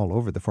from all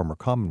over the former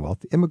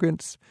Commonwealth.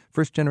 Immigrants,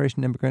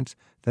 first-generation immigrants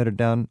that are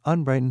down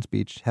on Brighton's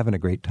beach having a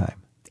great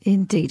time.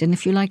 Indeed. And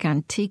if you like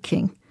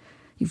antiquing,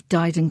 you've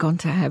died and gone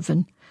to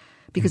heaven.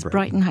 Because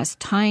Brighton has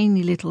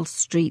tiny little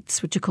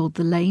streets which are called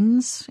the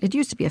lanes. It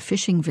used to be a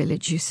fishing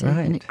village, you see,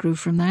 and it grew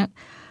from that.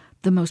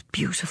 The most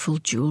beautiful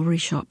jewellery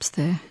shops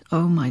there.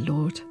 Oh, my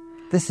Lord.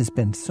 This has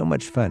been so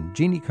much fun.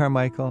 Jeannie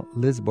Carmichael,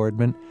 Liz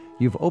Boardman,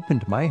 you've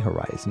opened my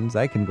horizons.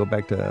 I can go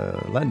back to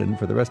London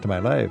for the rest of my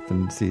life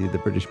and see the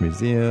British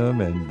Museum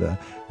and, the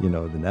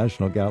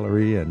National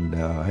Gallery and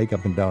hike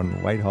up and down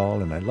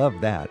Whitehall, and I love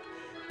that.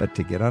 But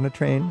to get on a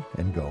train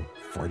and go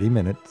 40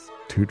 minutes,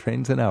 2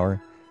 trains an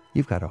hour,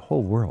 you've got a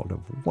whole world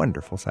of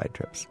wonderful side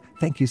trips.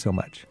 Thank you so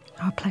much.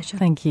 Our pleasure.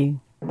 Thank you.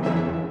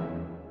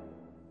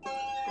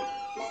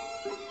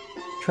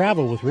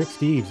 Travel with Rick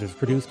Steves is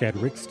produced at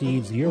Rick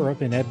Steves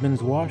Europe in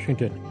Edmonds,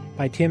 Washington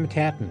by Tim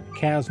Tatton,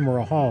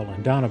 Casmora Hall,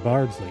 and Donna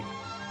Bardsley.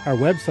 Our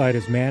website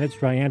is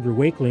managed by Andrew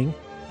Wakeling.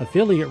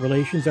 Affiliate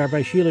relations are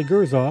by Sheila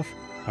Gurzoff.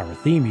 Our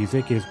theme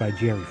music is by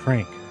Jerry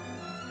Frank.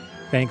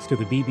 Thanks to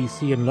the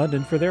BBC in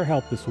London for their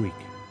help this week.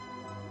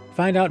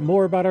 Find out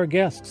more about our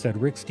guests at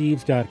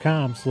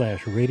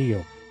ricksteves.com/radio,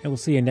 and we'll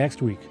see you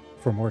next week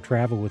for more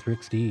Travel with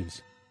Rick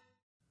Steves.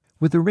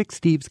 With the Rick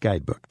Steves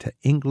Guidebook to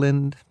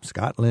England,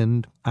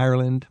 Scotland,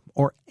 Ireland,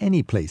 or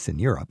any place in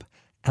Europe,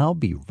 I'll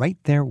be right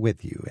there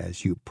with you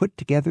as you put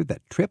together the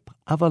trip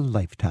of a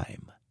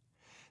lifetime.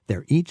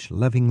 They're each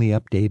lovingly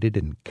updated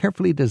and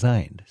carefully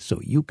designed so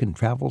you can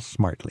travel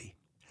smartly.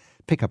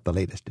 Pick up the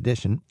latest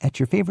edition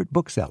at your favorite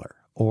bookseller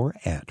or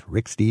at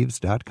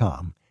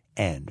ricksteves.com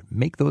and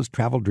make those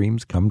travel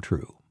dreams come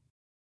true.